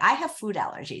allergy. Like I have food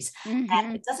allergies,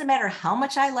 and it doesn't matter how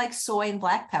much I like soy and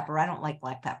black pepper. I don't like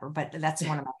black pepper, but that's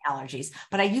one of my allergies.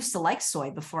 But I used to like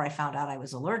soy before I found out I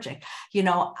was allergic.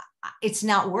 It's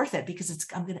not worth it, because it's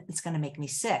going to make me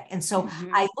sick. And so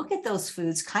I look at those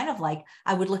foods kind of like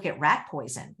I would look at rat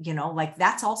poison, like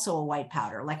that's also a white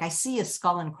powder. Like I see a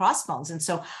skull and crossbones. And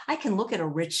so I can look at a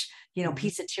rich,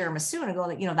 piece of tiramisu and go,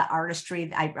 the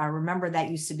artistry, I remember that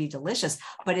used to be delicious,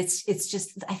 but it's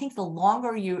just, I think the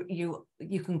longer you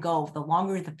can go, the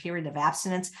longer the period of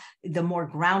abstinence, the more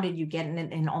grounded you get in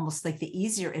it, and almost like the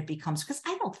easier it becomes, because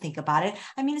I don't think about it.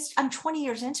 I mean, I'm 20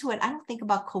 years into it. I don't think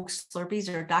about Coke Slurpees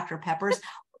or Dr. Peppers.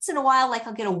 Once in a while, like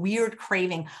I'll get a weird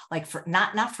craving, like for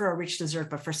not for a rich dessert,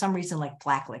 but for some reason, like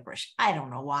black licorice. I don't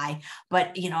know why,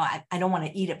 but I don't want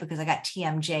to eat it because I got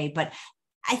TMJ. But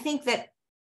I think that,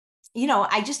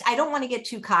 I don't want to get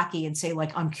too cocky and say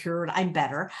like, I'm cured, I'm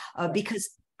better, because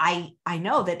I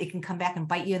know that it can come back and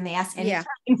bite you in the ass anytime.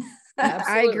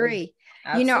 I agree.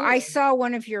 Absolutely. I saw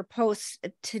one of your posts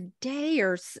today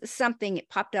or something. It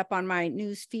popped up on my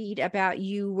news feed about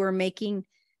you were making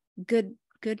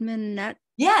Goodman nut.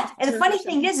 Yeah. And the funny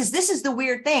thing is this is the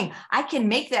weird thing. I can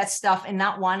make that stuff and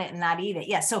not want it and not eat it.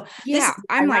 Yeah. So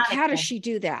I'm like, how does she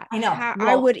do that? I know.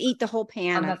 I would eat the whole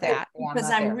pan of that.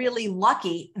 Because I'm really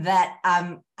lucky that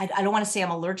I don't want to say I'm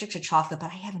allergic to chocolate,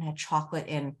 but I haven't had chocolate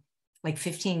in like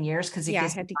 15 years because it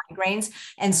gives me migraines.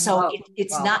 And so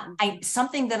it's not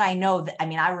something that I know that,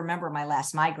 I remember my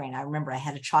last migraine. I remember I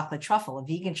had a chocolate truffle, a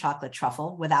vegan chocolate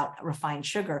truffle without refined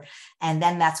sugar. And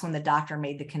then that's when the doctor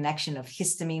made the connection of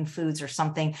histamine foods or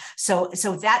something. So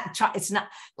that it's not,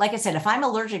 like I said, if I'm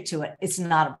allergic to it, it's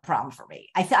not a problem for me.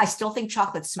 I still think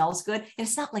chocolate smells good. And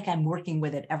it's not like I'm working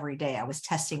with it every day. I was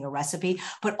testing a recipe,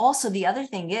 but also the other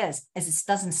thing is it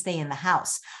doesn't stay in the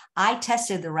house. I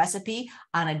tested the recipe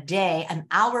on a day, an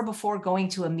hour before going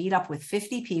to a meetup with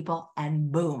 50 people,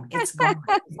 and boom, it's gone.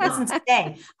 It doesn't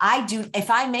stay. If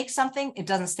I make something, it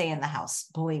doesn't stay in the house.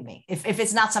 Believe me, if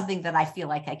it's not something that I feel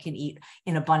like I can eat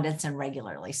in abundance and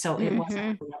regularly. So it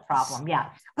wasn't really a problem.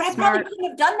 Yeah. But I probably couldn't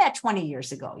have done that 20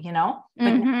 years ago, but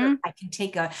I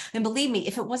can and believe me,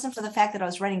 if it wasn't for the fact that I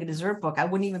was writing a dessert book, I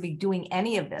wouldn't even be doing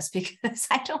any of this, because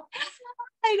I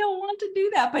don't want to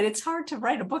do that, but it's hard to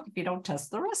write a book if you don't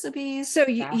test the recipes. So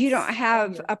you don't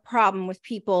have a problem with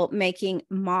people making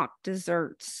mock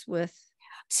desserts with?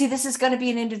 See, this is going to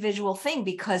be an individual thing,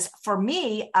 because for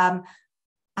me,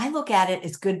 I I look at it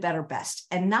as good, better, best.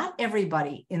 And not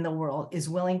everybody in the world is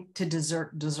willing to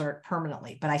dessert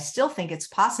permanently, but I still think it's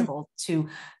possible to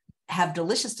have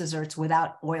delicious desserts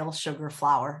without oil, sugar,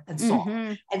 flour, and salt.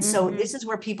 And so this is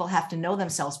where people have to know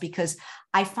themselves, because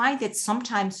I find that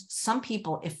sometimes some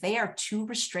people, if they are too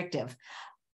restrictive,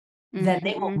 then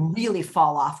they will really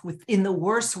fall off in the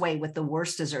worst way with the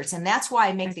worst desserts. And that's why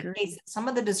I make the case that some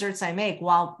of the desserts I make,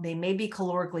 while they may be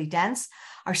calorically dense,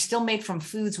 are still made from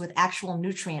foods with actual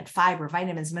nutrient, fiber,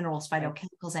 vitamins, minerals,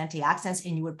 phytochemicals, antioxidants.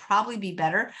 And you would probably be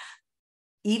better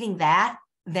eating that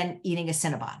than eating a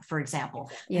Cinnabon, for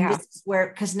example. Yeah. And this is where,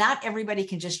 because not everybody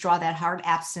can just draw that hard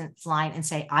abstinence line and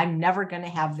say, I'm never going to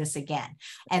have this again.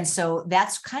 And so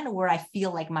that's kind of where I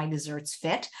feel like my desserts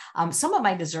fit. Some of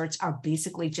my desserts are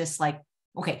basically just like,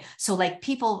 okay, so like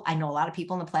people, I know a lot of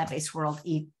people in the plant-based world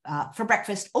eat for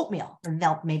breakfast oatmeal, and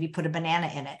they'll maybe put a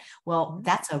banana in it. Well,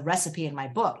 that's a recipe in my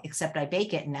book, except I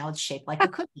bake it and now it's shaped like a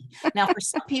cookie. Now, for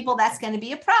some people, that's going to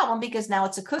be a problem because now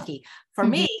it's a cookie. For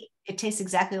me, it tastes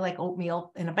exactly like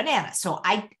oatmeal and a banana. So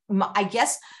I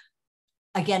guess,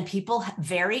 again, people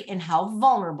vary in how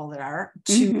vulnerable they are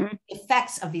to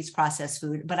effects of these processed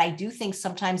food. But I do think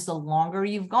sometimes the longer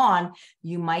you've gone,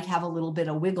 you might have a little bit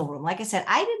of wiggle room. Like I said,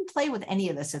 I didn't play with any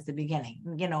of this at the beginning.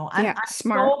 You know, I'm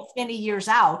so many years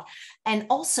out. And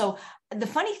also the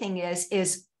funny thing is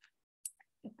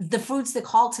the foods that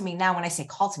call to me now, when I say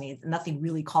call to me, nothing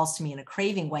really calls to me in a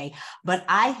craving way, but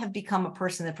I have become a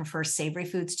person that prefers savory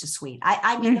foods to sweet.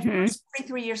 I mean, the first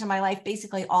 43 years of my life,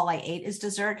 basically all I ate is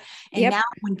dessert. And now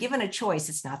when given a choice,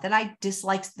 it's not that I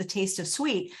dislike the taste of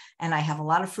sweet, and I have a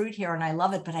lot of fruit here and I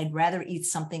love it, but I'd rather eat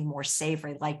something more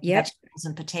savory, like vegetables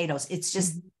and potatoes. It's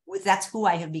just, that's who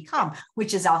I have become,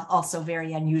 which is also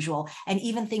very unusual. And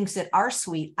even things that are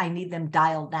sweet, I need them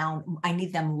dialed down. I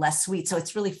need them less sweet. So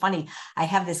it's really funny. I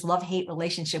have this love-hate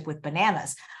relationship with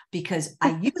bananas, because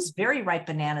I use very ripe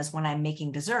bananas when I'm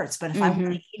making desserts. But if I want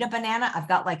to eat a banana, I've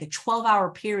got like a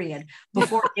 12-hour period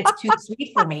before it gets too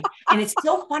sweet for me. And it's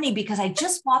so funny because I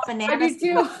just bought bananas.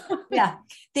 Yeah,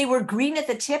 they were green at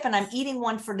the tip, and I'm eating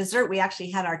one for dessert. We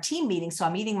actually had our team meeting. So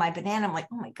I'm eating my banana. I'm like,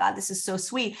 oh my God, this is so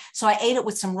sweet. So I ate it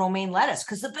with some romaine lettuce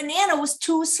because the banana was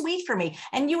too sweet for me.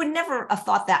 And you would never have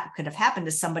thought that could have happened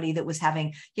to somebody that was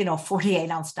having,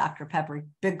 48-ounce Dr. Pepper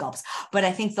big gulps. But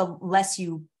I think the less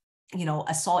you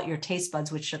assault your taste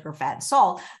buds with sugar, fat, and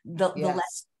salt, the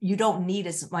less you don't need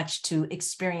as much to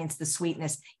experience the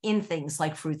sweetness in things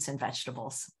like fruits and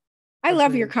vegetables. I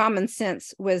love your common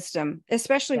sense wisdom,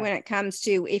 especially when it comes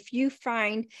to, if you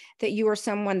find that you are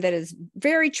someone that is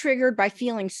very triggered by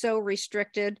feeling so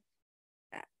restricted,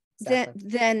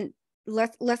 then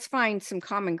let's find some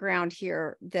common ground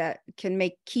here that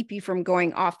can keep you from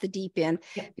going off the deep end,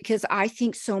 because I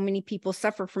think so many people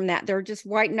suffer from that. They're just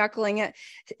white knuckling it,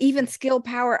 even skill,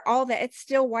 power, all that. It's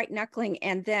still white knuckling.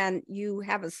 And then you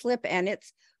have a slip and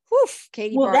it's woof,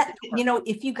 Katie. Well,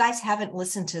 if you guys haven't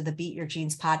listened to the Beat Your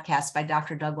Genes podcast by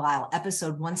Dr. Doug Lisle,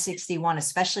 episode 161,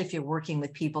 especially if you're working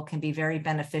with people, can be very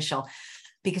beneficial,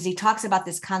 because he talks about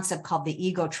this concept called the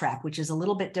ego trap, which is a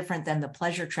little bit different than the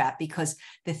pleasure trap. Because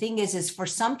the thing is for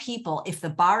some people, if the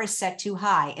bar is set too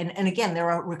high, and again, there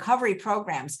are recovery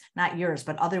programs, not yours,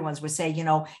 but other ones would say,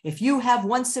 if you have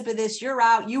one sip of this, you're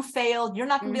out, you failed, you're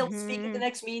not going to be able to speak at the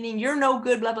next meeting, you're no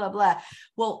good, blah, blah, blah.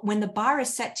 Well, when the bar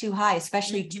is set too high,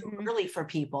 especially too early for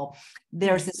people,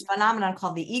 there's this phenomenon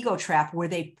called the ego trap, where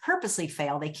they purposely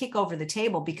fail. They kick over the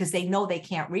table because they know they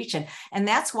can't reach it. And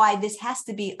that's why this has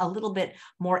to be a little bit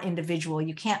more individual.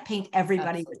 You can't paint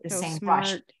everybody with the same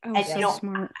brush.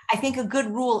 Smart. I think a good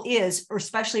rule is, or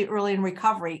especially early in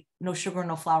recovery, no sugar,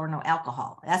 no flour, no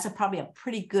alcohol. That's probably a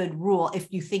pretty good rule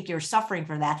if you think you're suffering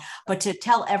from that. But to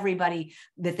tell everybody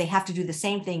that they have to do the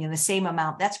same thing in the same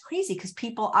amount, that's crazy, because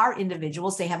people are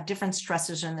individuals. They have different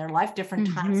stressors in their life,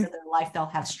 different times of their life they'll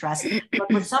have stress.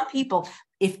 But for some people,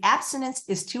 if abstinence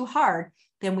is too hard,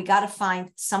 then we got to find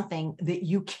something that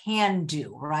you can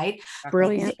do, right?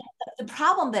 Brilliant. The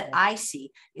problem that I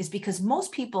see is because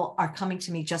most people are coming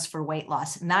to me just for weight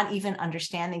loss, not even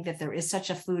understanding that there is such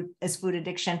a food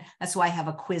addiction. That's why I have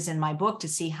a quiz in my book to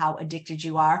see how addicted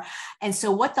you are. And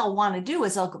so what they'll want to do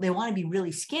is they want to be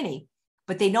really skinny,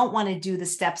 but they don't want to do the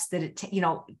steps that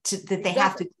that they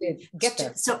have to get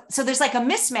there. So there's like a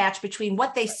mismatch between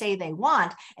what they say they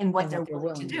want and what they're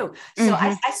willing to do. So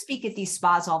I speak at these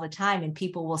spas all the time, and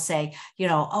people will say,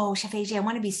 oh, Chef AJ, I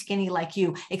want to be skinny like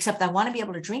you, except I want to be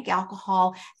able to drink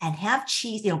alcohol and have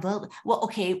cheese, well,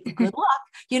 okay, good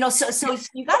luck. So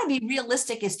you got to be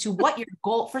realistic as to what your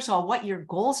goal, first of all, what your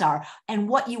goals are and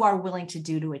what you are willing to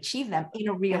do to achieve them in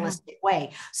a realistic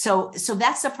way. So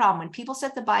that's the problem. When people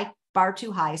set the far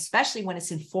too high, especially when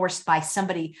it's enforced by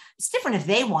somebody. It's different if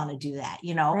they want to do that,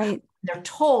 Right. They're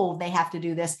told they have to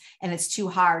do this and it's too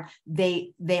hard.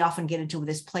 They often get into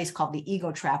this place called the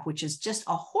ego trap, which is just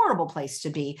a horrible place to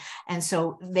be. And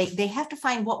so they have to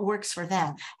find what works for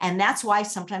them. And that's why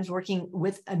sometimes working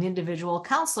with an individual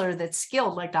counselor that's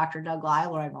skilled, like Dr. Doug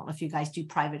Lyle, or I don't know if you guys do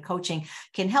private coaching,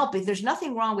 can help. If there's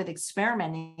nothing wrong with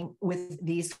experimenting with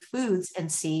these foods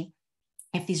and see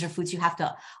if these are foods you have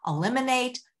to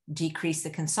eliminate, decrease the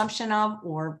consumption of,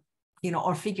 or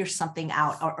figure something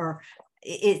out,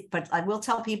 but I will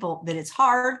tell people that it's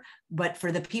hard, but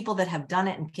for the people that have done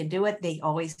it and can do it, they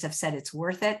always have said it's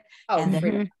worth it.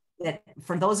 And that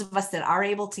for those of us that are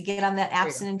able to get on that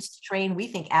abstinence train, we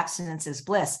think abstinence is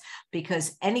bliss,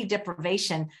 because any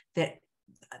deprivation that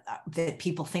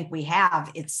people think we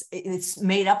have, it's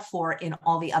made up for in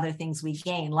all the other things we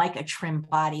gain, like a trim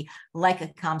body, like a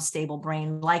calm, stable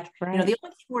brain, like, the only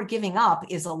thing we're giving up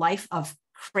is a life of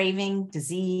craving,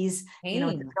 disease,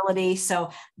 debility. So,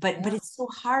 but it's so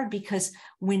hard because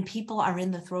when people are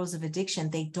in the throes of addiction,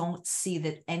 they don't see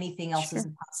that anything else is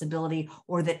a possibility,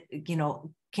 or that,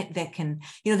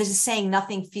 there's a saying,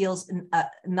 nothing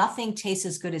tastes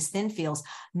as good as thin feels.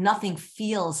 Nothing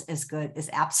feels as good as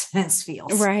abstinence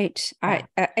feels. Right.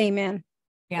 Amen.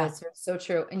 Yeah. That's so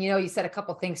true. And, you said a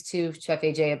couple of things too, Chef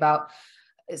AJ, about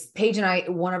Paige and I,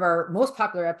 one of our most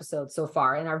popular episodes so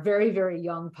far in our very, very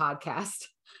young podcast,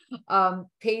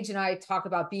 Paige and I talk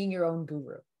about being your own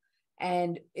guru.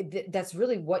 And that's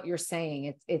really what you're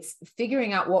saying. It's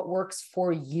figuring out what works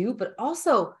for you, but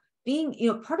also being,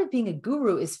 part of being a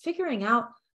guru is figuring out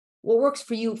what works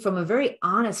for you from a very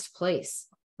honest place,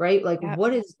 right? Like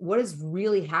what is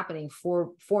really happening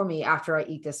for me after I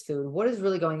eat this food? What is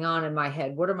really going on in my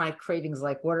head? What are my cravings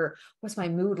like? What's my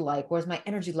mood like? Where's my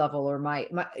energy level, or my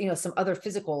some other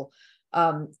physical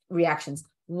reactions?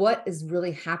 What is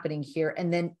really happening here?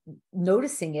 And then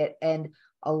noticing it and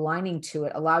aligning to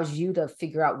it allows you to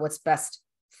figure out what's best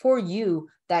for you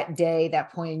that day,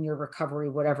 that point in your recovery,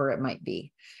 whatever it might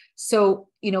be. So,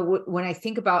 when I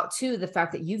think about too, the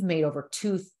fact that you've made over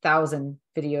 2,000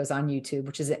 videos on YouTube,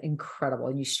 which is incredible,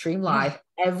 and you stream live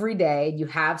every day, you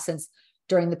have since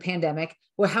during the pandemic.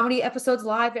 Well, how many episodes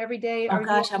live every day? Oh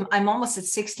gosh, I'm almost at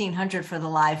 1,600 for the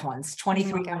live ones,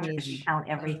 2,300 if you count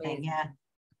everything. Amazing. Yeah.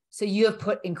 So you have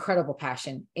put incredible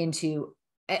passion and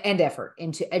effort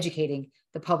into educating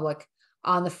the public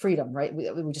on the freedom, right?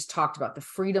 We just talked about the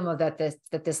freedom of that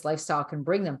this lifestyle can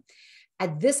bring them.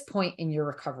 At this point in your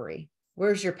recovery,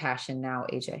 where's your passion now,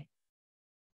 AJ?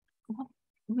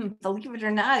 Believe it or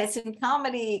not, it's in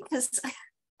comedy, because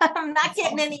I'm not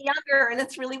getting any younger, and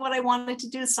it's really what I wanted to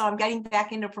do. So I'm getting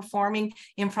back into performing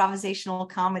improvisational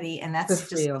comedy, and that's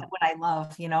just what I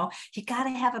love. You got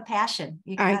to have a passion.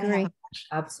 I agree.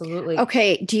 Absolutely.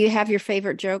 Okay. Do you have your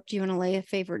favorite joke? Do you want to lay a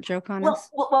favorite joke on us?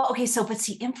 Well, okay. So, but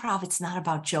see, improv, it's not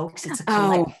about jokes. It's a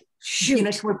collective.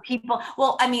 It's where people,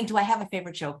 do I have a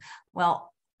favorite joke?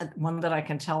 Well, one that I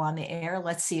can tell on the air.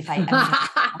 Let's see if I'm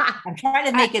trying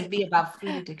to make it be about food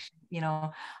addiction,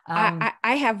 I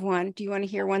have one. Do you want to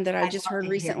hear one that I just heard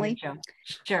recently?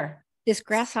 Sure. This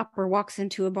grasshopper walks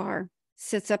into a bar,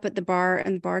 sits up at the bar,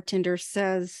 and the bartender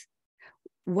says,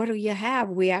 "What do you have?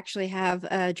 We actually have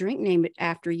a drink named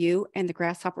after you." And the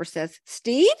grasshopper says,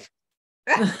 "Steve?"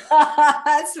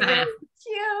 That's really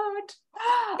cute.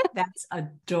 That's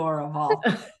adorable.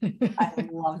 I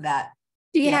love that.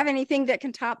 Do you have anything that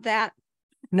can top that?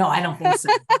 No, I don't think so.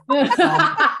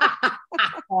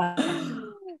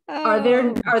 Are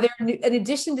there, in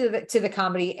addition to the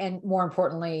comedy, and more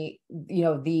importantly,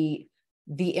 the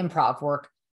improv work,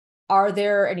 are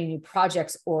there any new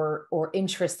projects or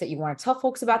interests that you want to tell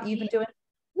folks about that you've been doing?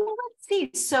 Well, let's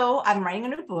see. So I'm writing a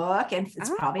new book, and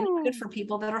it's probably not good for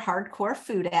people that are hardcore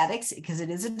food addicts, because it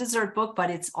is a dessert book,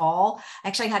 but it's all,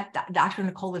 actually I had Dr.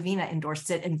 Nicole Lavina endorsed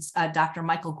it, and Dr.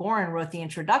 Michael Gorin wrote the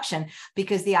introduction,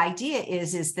 because the idea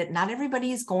is that not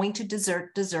everybody is going to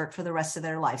dessert for the rest of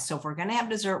their life. So if we're going to have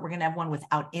dessert, we're going to have one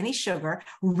without any sugar,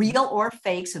 real or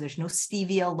fake. So there's no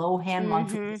stevia, low-hand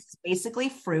monk food. This is basically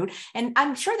fruit. And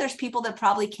I'm sure there's people that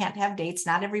probably can't have dates.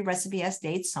 Not every recipe has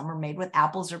dates. Some are made with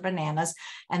apples or bananas,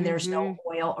 and there's no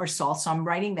oil or salt. So I'm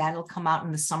writing that. It'll come out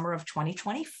in the summer of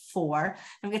 2024.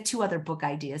 I've got 2 other book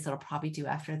ideas that I'll probably do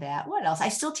after that. What else? I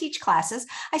still teach classes.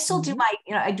 I still do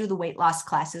I do the weight loss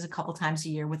classes a couple times a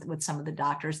year with some of the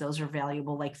doctors. Those are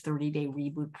valuable, like 30-day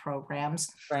reboot programs.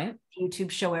 Right.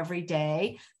 YouTube show every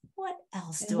day. What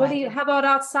else how about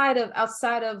outside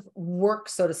of work,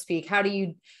 so to speak? How do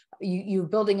you, you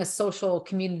building a social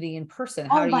community in person.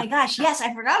 How Oh my gosh. Yes.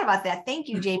 I forgot about that. Thank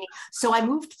you, Jamie. So I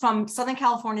moved from Southern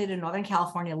California to Northern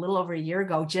California a little over a year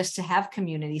ago, just to have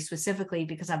community, specifically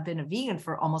because I've been a vegan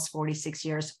for almost 46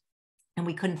 years. And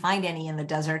we couldn't find any in the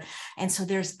desert. And so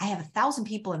I have 1,000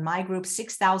 people in my group,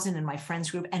 6,000 in my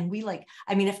friends group. And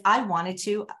if I wanted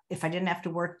to, if I didn't have to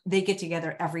work, they get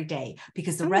together every day,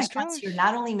 because the restaurants here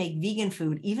not only make vegan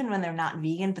food, even when they're not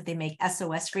vegan, but they make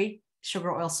SOS free,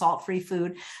 sugar, oil, salt-free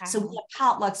food. Wow. So we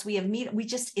have potlucks, we have meat.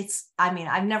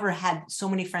 I've never had so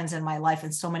many friends in my life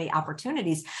and so many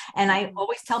opportunities. And I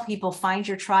always tell people, find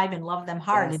your tribe and love them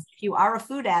hard. Yes. If you are a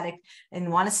food addict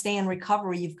and want to stay in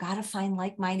recovery, you've got to find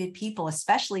like-minded people,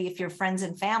 especially if your friends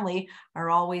and family are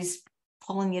always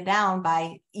pulling you down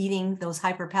by eating those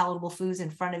hyperpalatable foods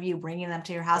in front of you, bringing them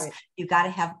to your house. Right. You've got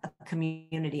to have a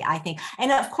community, I think.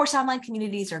 And of course, online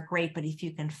communities are great, but if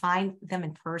you can find them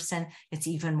in person, it's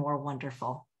even more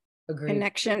wonderful. Agreed.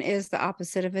 Connection is the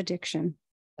opposite of addiction.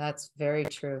 That's very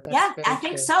true. I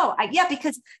think so.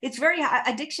 Because it's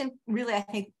addiction really, I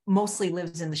think, mostly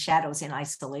lives in the shadows in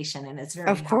isolation. And it's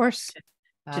very hard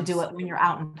to do it when you're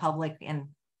out in public and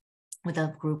with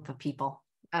a group of people.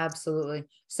 Absolutely.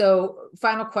 So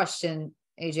final question,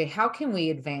 AJ, how can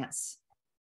we advance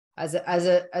as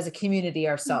a community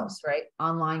ourselves, right?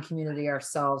 Online community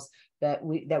ourselves, that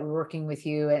we're working with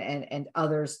you and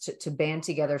others to band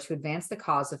together to advance the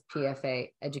cause of PFA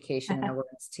education and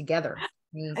awareness together.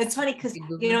 It's funny because,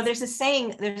 there's a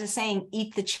saying,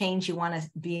 eat the change you want to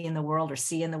be in the world or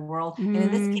see in the world. And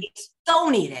in this case,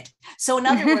 don't eat it. So in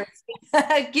other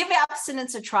words, give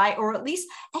abstinence a try, or at least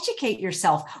educate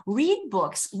yourself. Read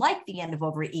books like The End of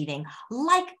Overeating,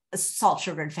 like Salt,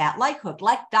 Sugar, and Fat, like Hooked,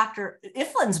 like Dr.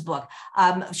 Iflin's book,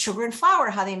 Sugar and Flour,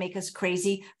 How They Make Us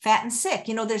Crazy, Fat, and Sick.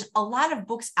 There's a lot of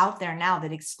books out there now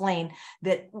that explain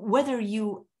that whether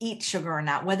you eat sugar or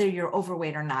not, whether you're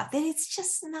overweight or not, that it's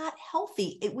just not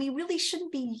healthy. We really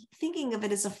shouldn't be thinking of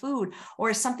it as a food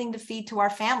or as something to feed to our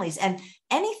families. And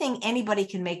anything anybody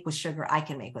can make with sugar, I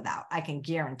can make without. I can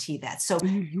guarantee that. So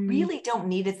you really don't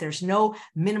need it. There's no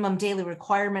minimum daily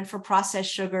requirement for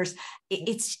processed sugars.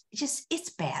 It's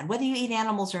bad. Whether you eat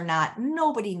animals or not,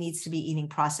 nobody needs to be eating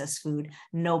processed food.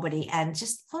 Nobody. And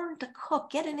just learn to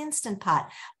cook, get an Instant Pot.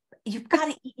 You've got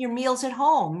to eat your meals at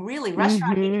home. Really,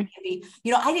 restaurant eating can be,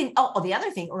 the other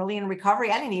thing, early in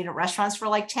recovery, I didn't eat at restaurants for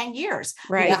like 10 years.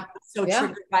 Right.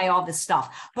 Triggered by all this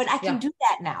stuff, but I can do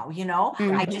that now.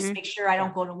 I just make sure I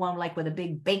don't go to one like with a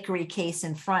big bakery case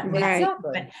in front. Right.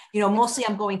 But, mostly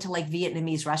I'm going to like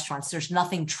Vietnamese restaurants. There's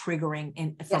nothing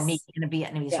triggering for me in a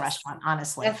Vietnamese restaurant,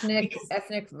 honestly.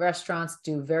 Ethnic restaurants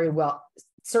do very well.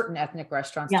 Certain ethnic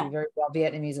restaurants do very well.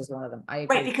 Vietnamese is one of them. I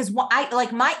agree. Right, because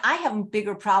I have a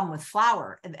bigger problem with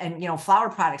flour and flour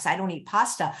products. I don't eat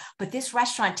pasta, but this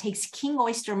restaurant takes king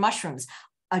oyster mushrooms,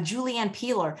 a julienne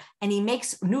peeler, and he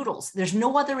makes noodles. There's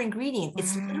no other ingredient.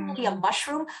 It's literally a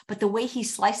mushroom, but the way he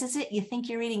slices it, you think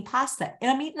you're eating pasta, and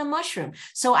I'm eating a mushroom.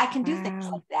 So I can do things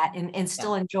like that and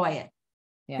still enjoy it.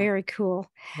 Yeah. Very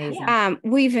cool. Yeah.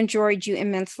 We've enjoyed you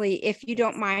immensely. If you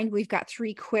don't mind, we've got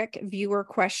 3 quick viewer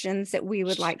questions that we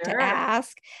would like to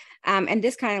ask. And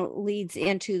this kind of leads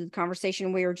into the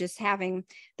conversation we were just having.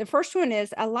 The first one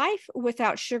is, a life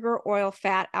without sugar, oil,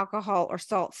 fat, alcohol, or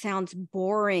salt sounds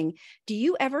boring. Do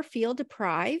you ever feel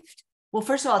deprived? Well,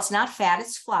 first of all, it's not fat,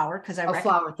 it's flour, because I reckon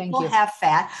flour. Thank people you. have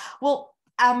fat. Well,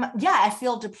 I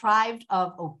feel deprived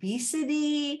of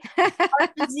obesity,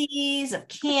 heart disease, of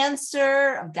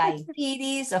cancer, of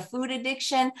diabetes, of food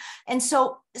addiction. And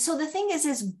so the thing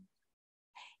is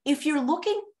if you're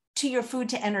looking to your food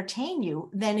to entertain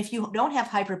you, then if you don't have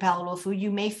hyperpalatable food,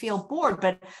 you may feel bored.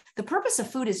 But the purpose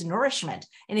of food is nourishment.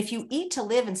 And if you eat to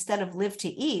live instead of live to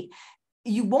eat,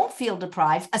 you won't feel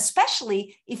deprived,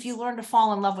 especially if you learn to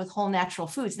fall in love with whole natural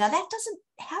foods. Now, that doesn't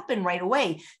happen right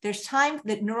away. There's time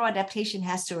that neuroadaptation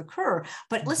has to occur.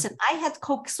 But listen, I had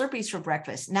Coke Slurpees for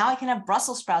breakfast. Now I can have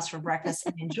Brussels sprouts for breakfast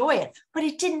and enjoy it. But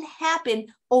it didn't happen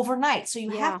overnight. So you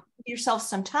have to give yourself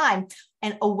some time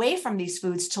and away from these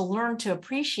foods to learn to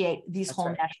appreciate these whole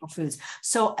natural foods.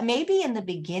 So maybe in the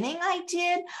beginning I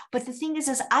did, but the thing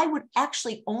is I would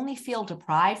actually only feel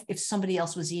deprived if somebody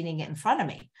else was eating it in front of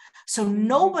me. So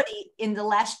nobody in the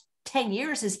last 10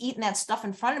 years has eaten that stuff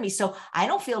in front of me. So I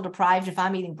don't feel deprived if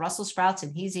I'm eating Brussels sprouts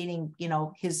and he's eating, he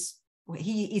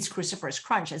eats cruciferous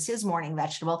crunch as his morning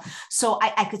vegetable. So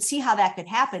I could see how that could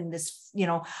happen,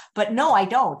 but no, I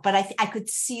don't. But I could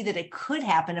see that it could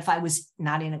happen if I was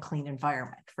not in a clean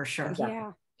environment, for sure.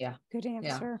 Exactly. Yeah. Good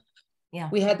answer. Yeah.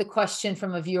 We had the question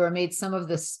from a viewer. I made some of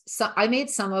the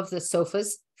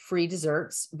sofas free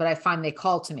desserts, but I find they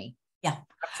call to me. Yeah.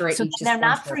 After I so eat they're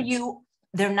not for you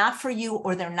they're not for you,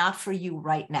 or they're not for you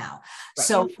right now. Right.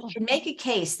 So you can make a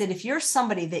case that if you're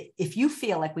somebody that, if you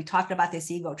feel like we talked about this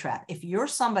ego trap, if you're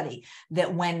somebody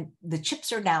that when the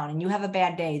chips are down and you have a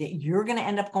bad day, that you're going to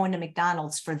end up going to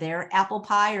McDonald's for their apple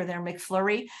pie or their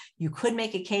McFlurry, you could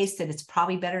make a case that it's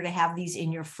probably better to have these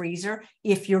in your freezer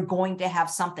if you're going to have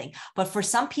something. But for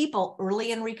some people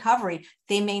early in recovery,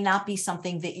 they may not be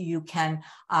something that you can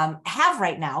have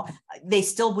right now. They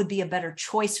still would be a better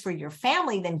choice for your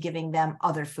family than giving them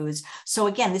other foods. So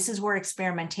again, this is where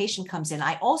experimentation comes in.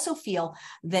 I also feel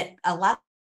that a lot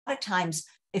of times,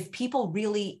 if people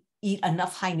really eat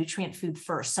enough high nutrient food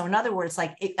first. So in other words,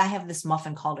 like I have this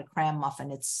muffin called a cram muffin.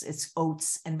 It's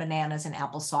oats and bananas and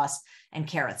applesauce and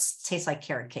carrots. It tastes like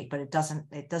carrot cake, but it doesn't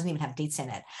even have dates in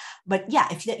it. But yeah,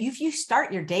 if you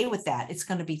start your day with that, it's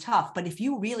going to be tough. But if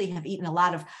you really have eaten a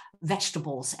lot of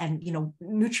vegetables and,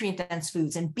 nutrient dense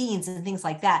foods and beans and things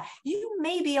like that, you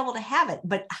may be able to have it.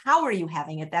 But how are you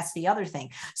having it? That's the other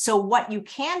thing. So what you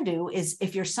can do is,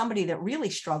 if you're somebody that really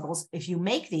struggles, if you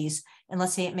make these, and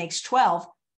let's say it makes 12,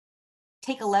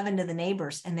 take 11 to the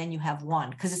neighbors, and then you have one,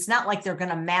 because it's not like they're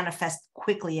going to manifest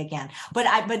quickly again. But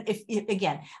if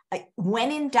again,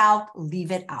 when in doubt,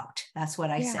 leave it out. That's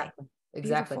what I say.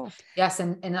 Exactly. Beautiful. Yes.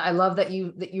 And I love that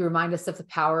you remind us of the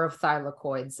power of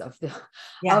thylakoids, of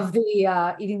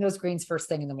eating those greens first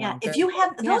thing in the morning. Yeah. If you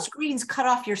have those greens, cut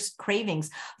off your cravings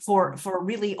for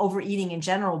really overeating in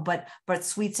general, but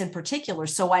sweets in particular.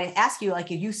 So I ask you,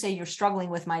 like, if you say you're struggling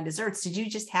with my desserts, did you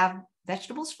just have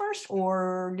vegetables first,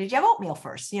 or did you have oatmeal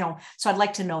first? So I'd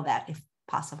like to know that if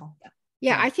possible.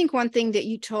 Yeah. I think one thing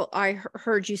that I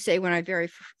heard you say when I very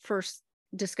first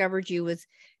discovered you was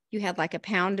you had like a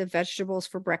pound of vegetables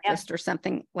for breakfast or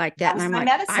something like that. And I'm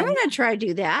like, I'm going to try to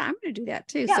do that. I'm going to do that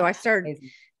too. Yeah. So I started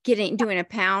doing a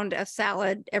pound of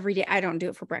salad every day. I don't do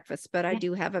it for breakfast, but I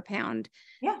do have a pound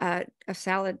of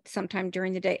salad sometime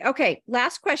during the day. Okay.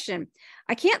 Last question.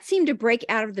 I can't seem to break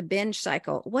out of the binge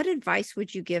cycle. What advice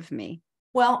would you give me?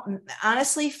 Well,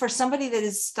 honestly, for somebody that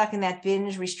is stuck in that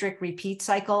binge, restrict, repeat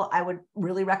cycle, I would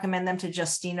really recommend them to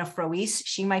Justina Froese.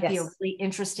 She might be a really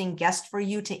interesting guest for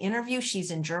you to interview.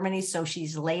 She's in Germany, so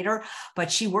she's later,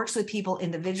 but she works with people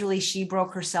individually. She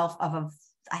broke herself of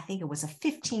I think it was a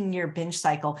 15-year binge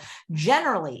cycle.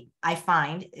 Generally, I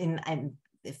find, and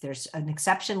if there's an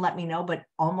exception, let me know, but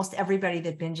almost everybody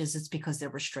that binges, it's because they're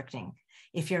restricting.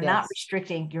 If you're not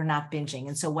restricting, you're not binging.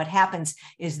 And so what happens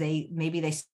is they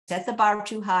set the bar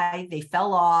too high, they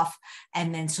fell off,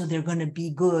 and then so they're going to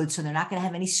be good. So they're not going to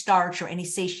have any starch or any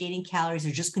satiating calories.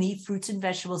 They're just going to eat fruits and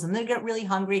vegetables, and they get really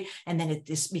hungry. And then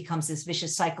this becomes this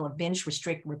vicious cycle of binge,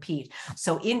 restrict, repeat.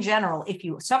 So in general, if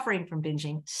you're suffering from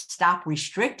binging, stop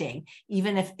restricting,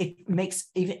 even if it makes,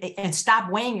 and stop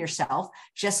weighing yourself.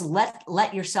 Just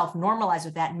let yourself normalize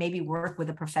with that, and maybe work with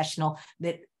a professional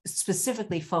that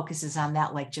specifically focuses on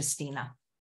that, like Justina.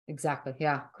 Exactly.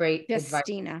 Yeah. Great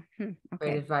Justina. advice. Okay.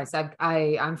 Great advice.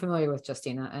 I'm familiar with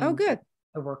Justina and good.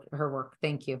 Her work.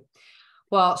 Thank you.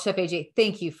 Well, Chef AJ,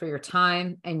 thank you for your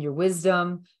time and your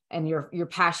wisdom and your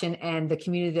passion and the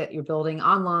community that you're building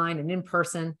online and in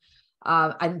person.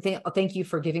 Thank you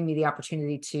for giving me the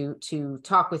opportunity to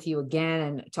talk with you again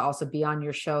and to also be on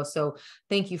your show. So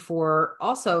thank you for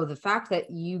also the fact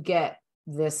that you get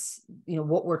this,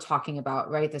 what we're talking about,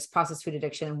 right? This processed food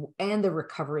addiction and the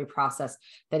recovery process,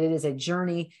 that it is a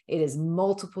journey. It is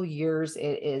multiple years.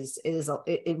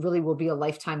 It really will be a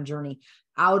lifetime journey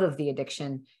out of the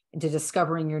addiction into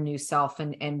discovering your new self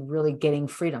and really getting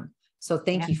freedom. So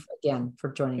thank you again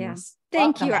for joining us.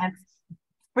 Thank you.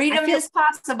 Freedom is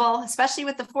possible, especially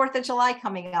with the 4th of July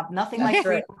coming up. Nothing like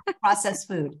freedom from processed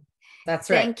food.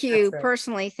 That's right. Thank you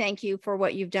personally. Thank you for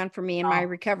what you've done for me in my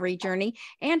recovery journey.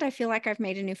 And I feel like I've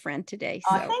made a new friend today.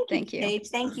 So thank you. Paige.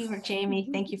 Thank you, Jamie.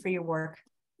 Thank you for your work.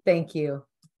 Thank you.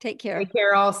 Take care. Take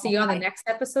care. I'll see you on the next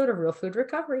episode of Real Food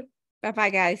Recovery.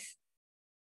 Bye-bye, guys.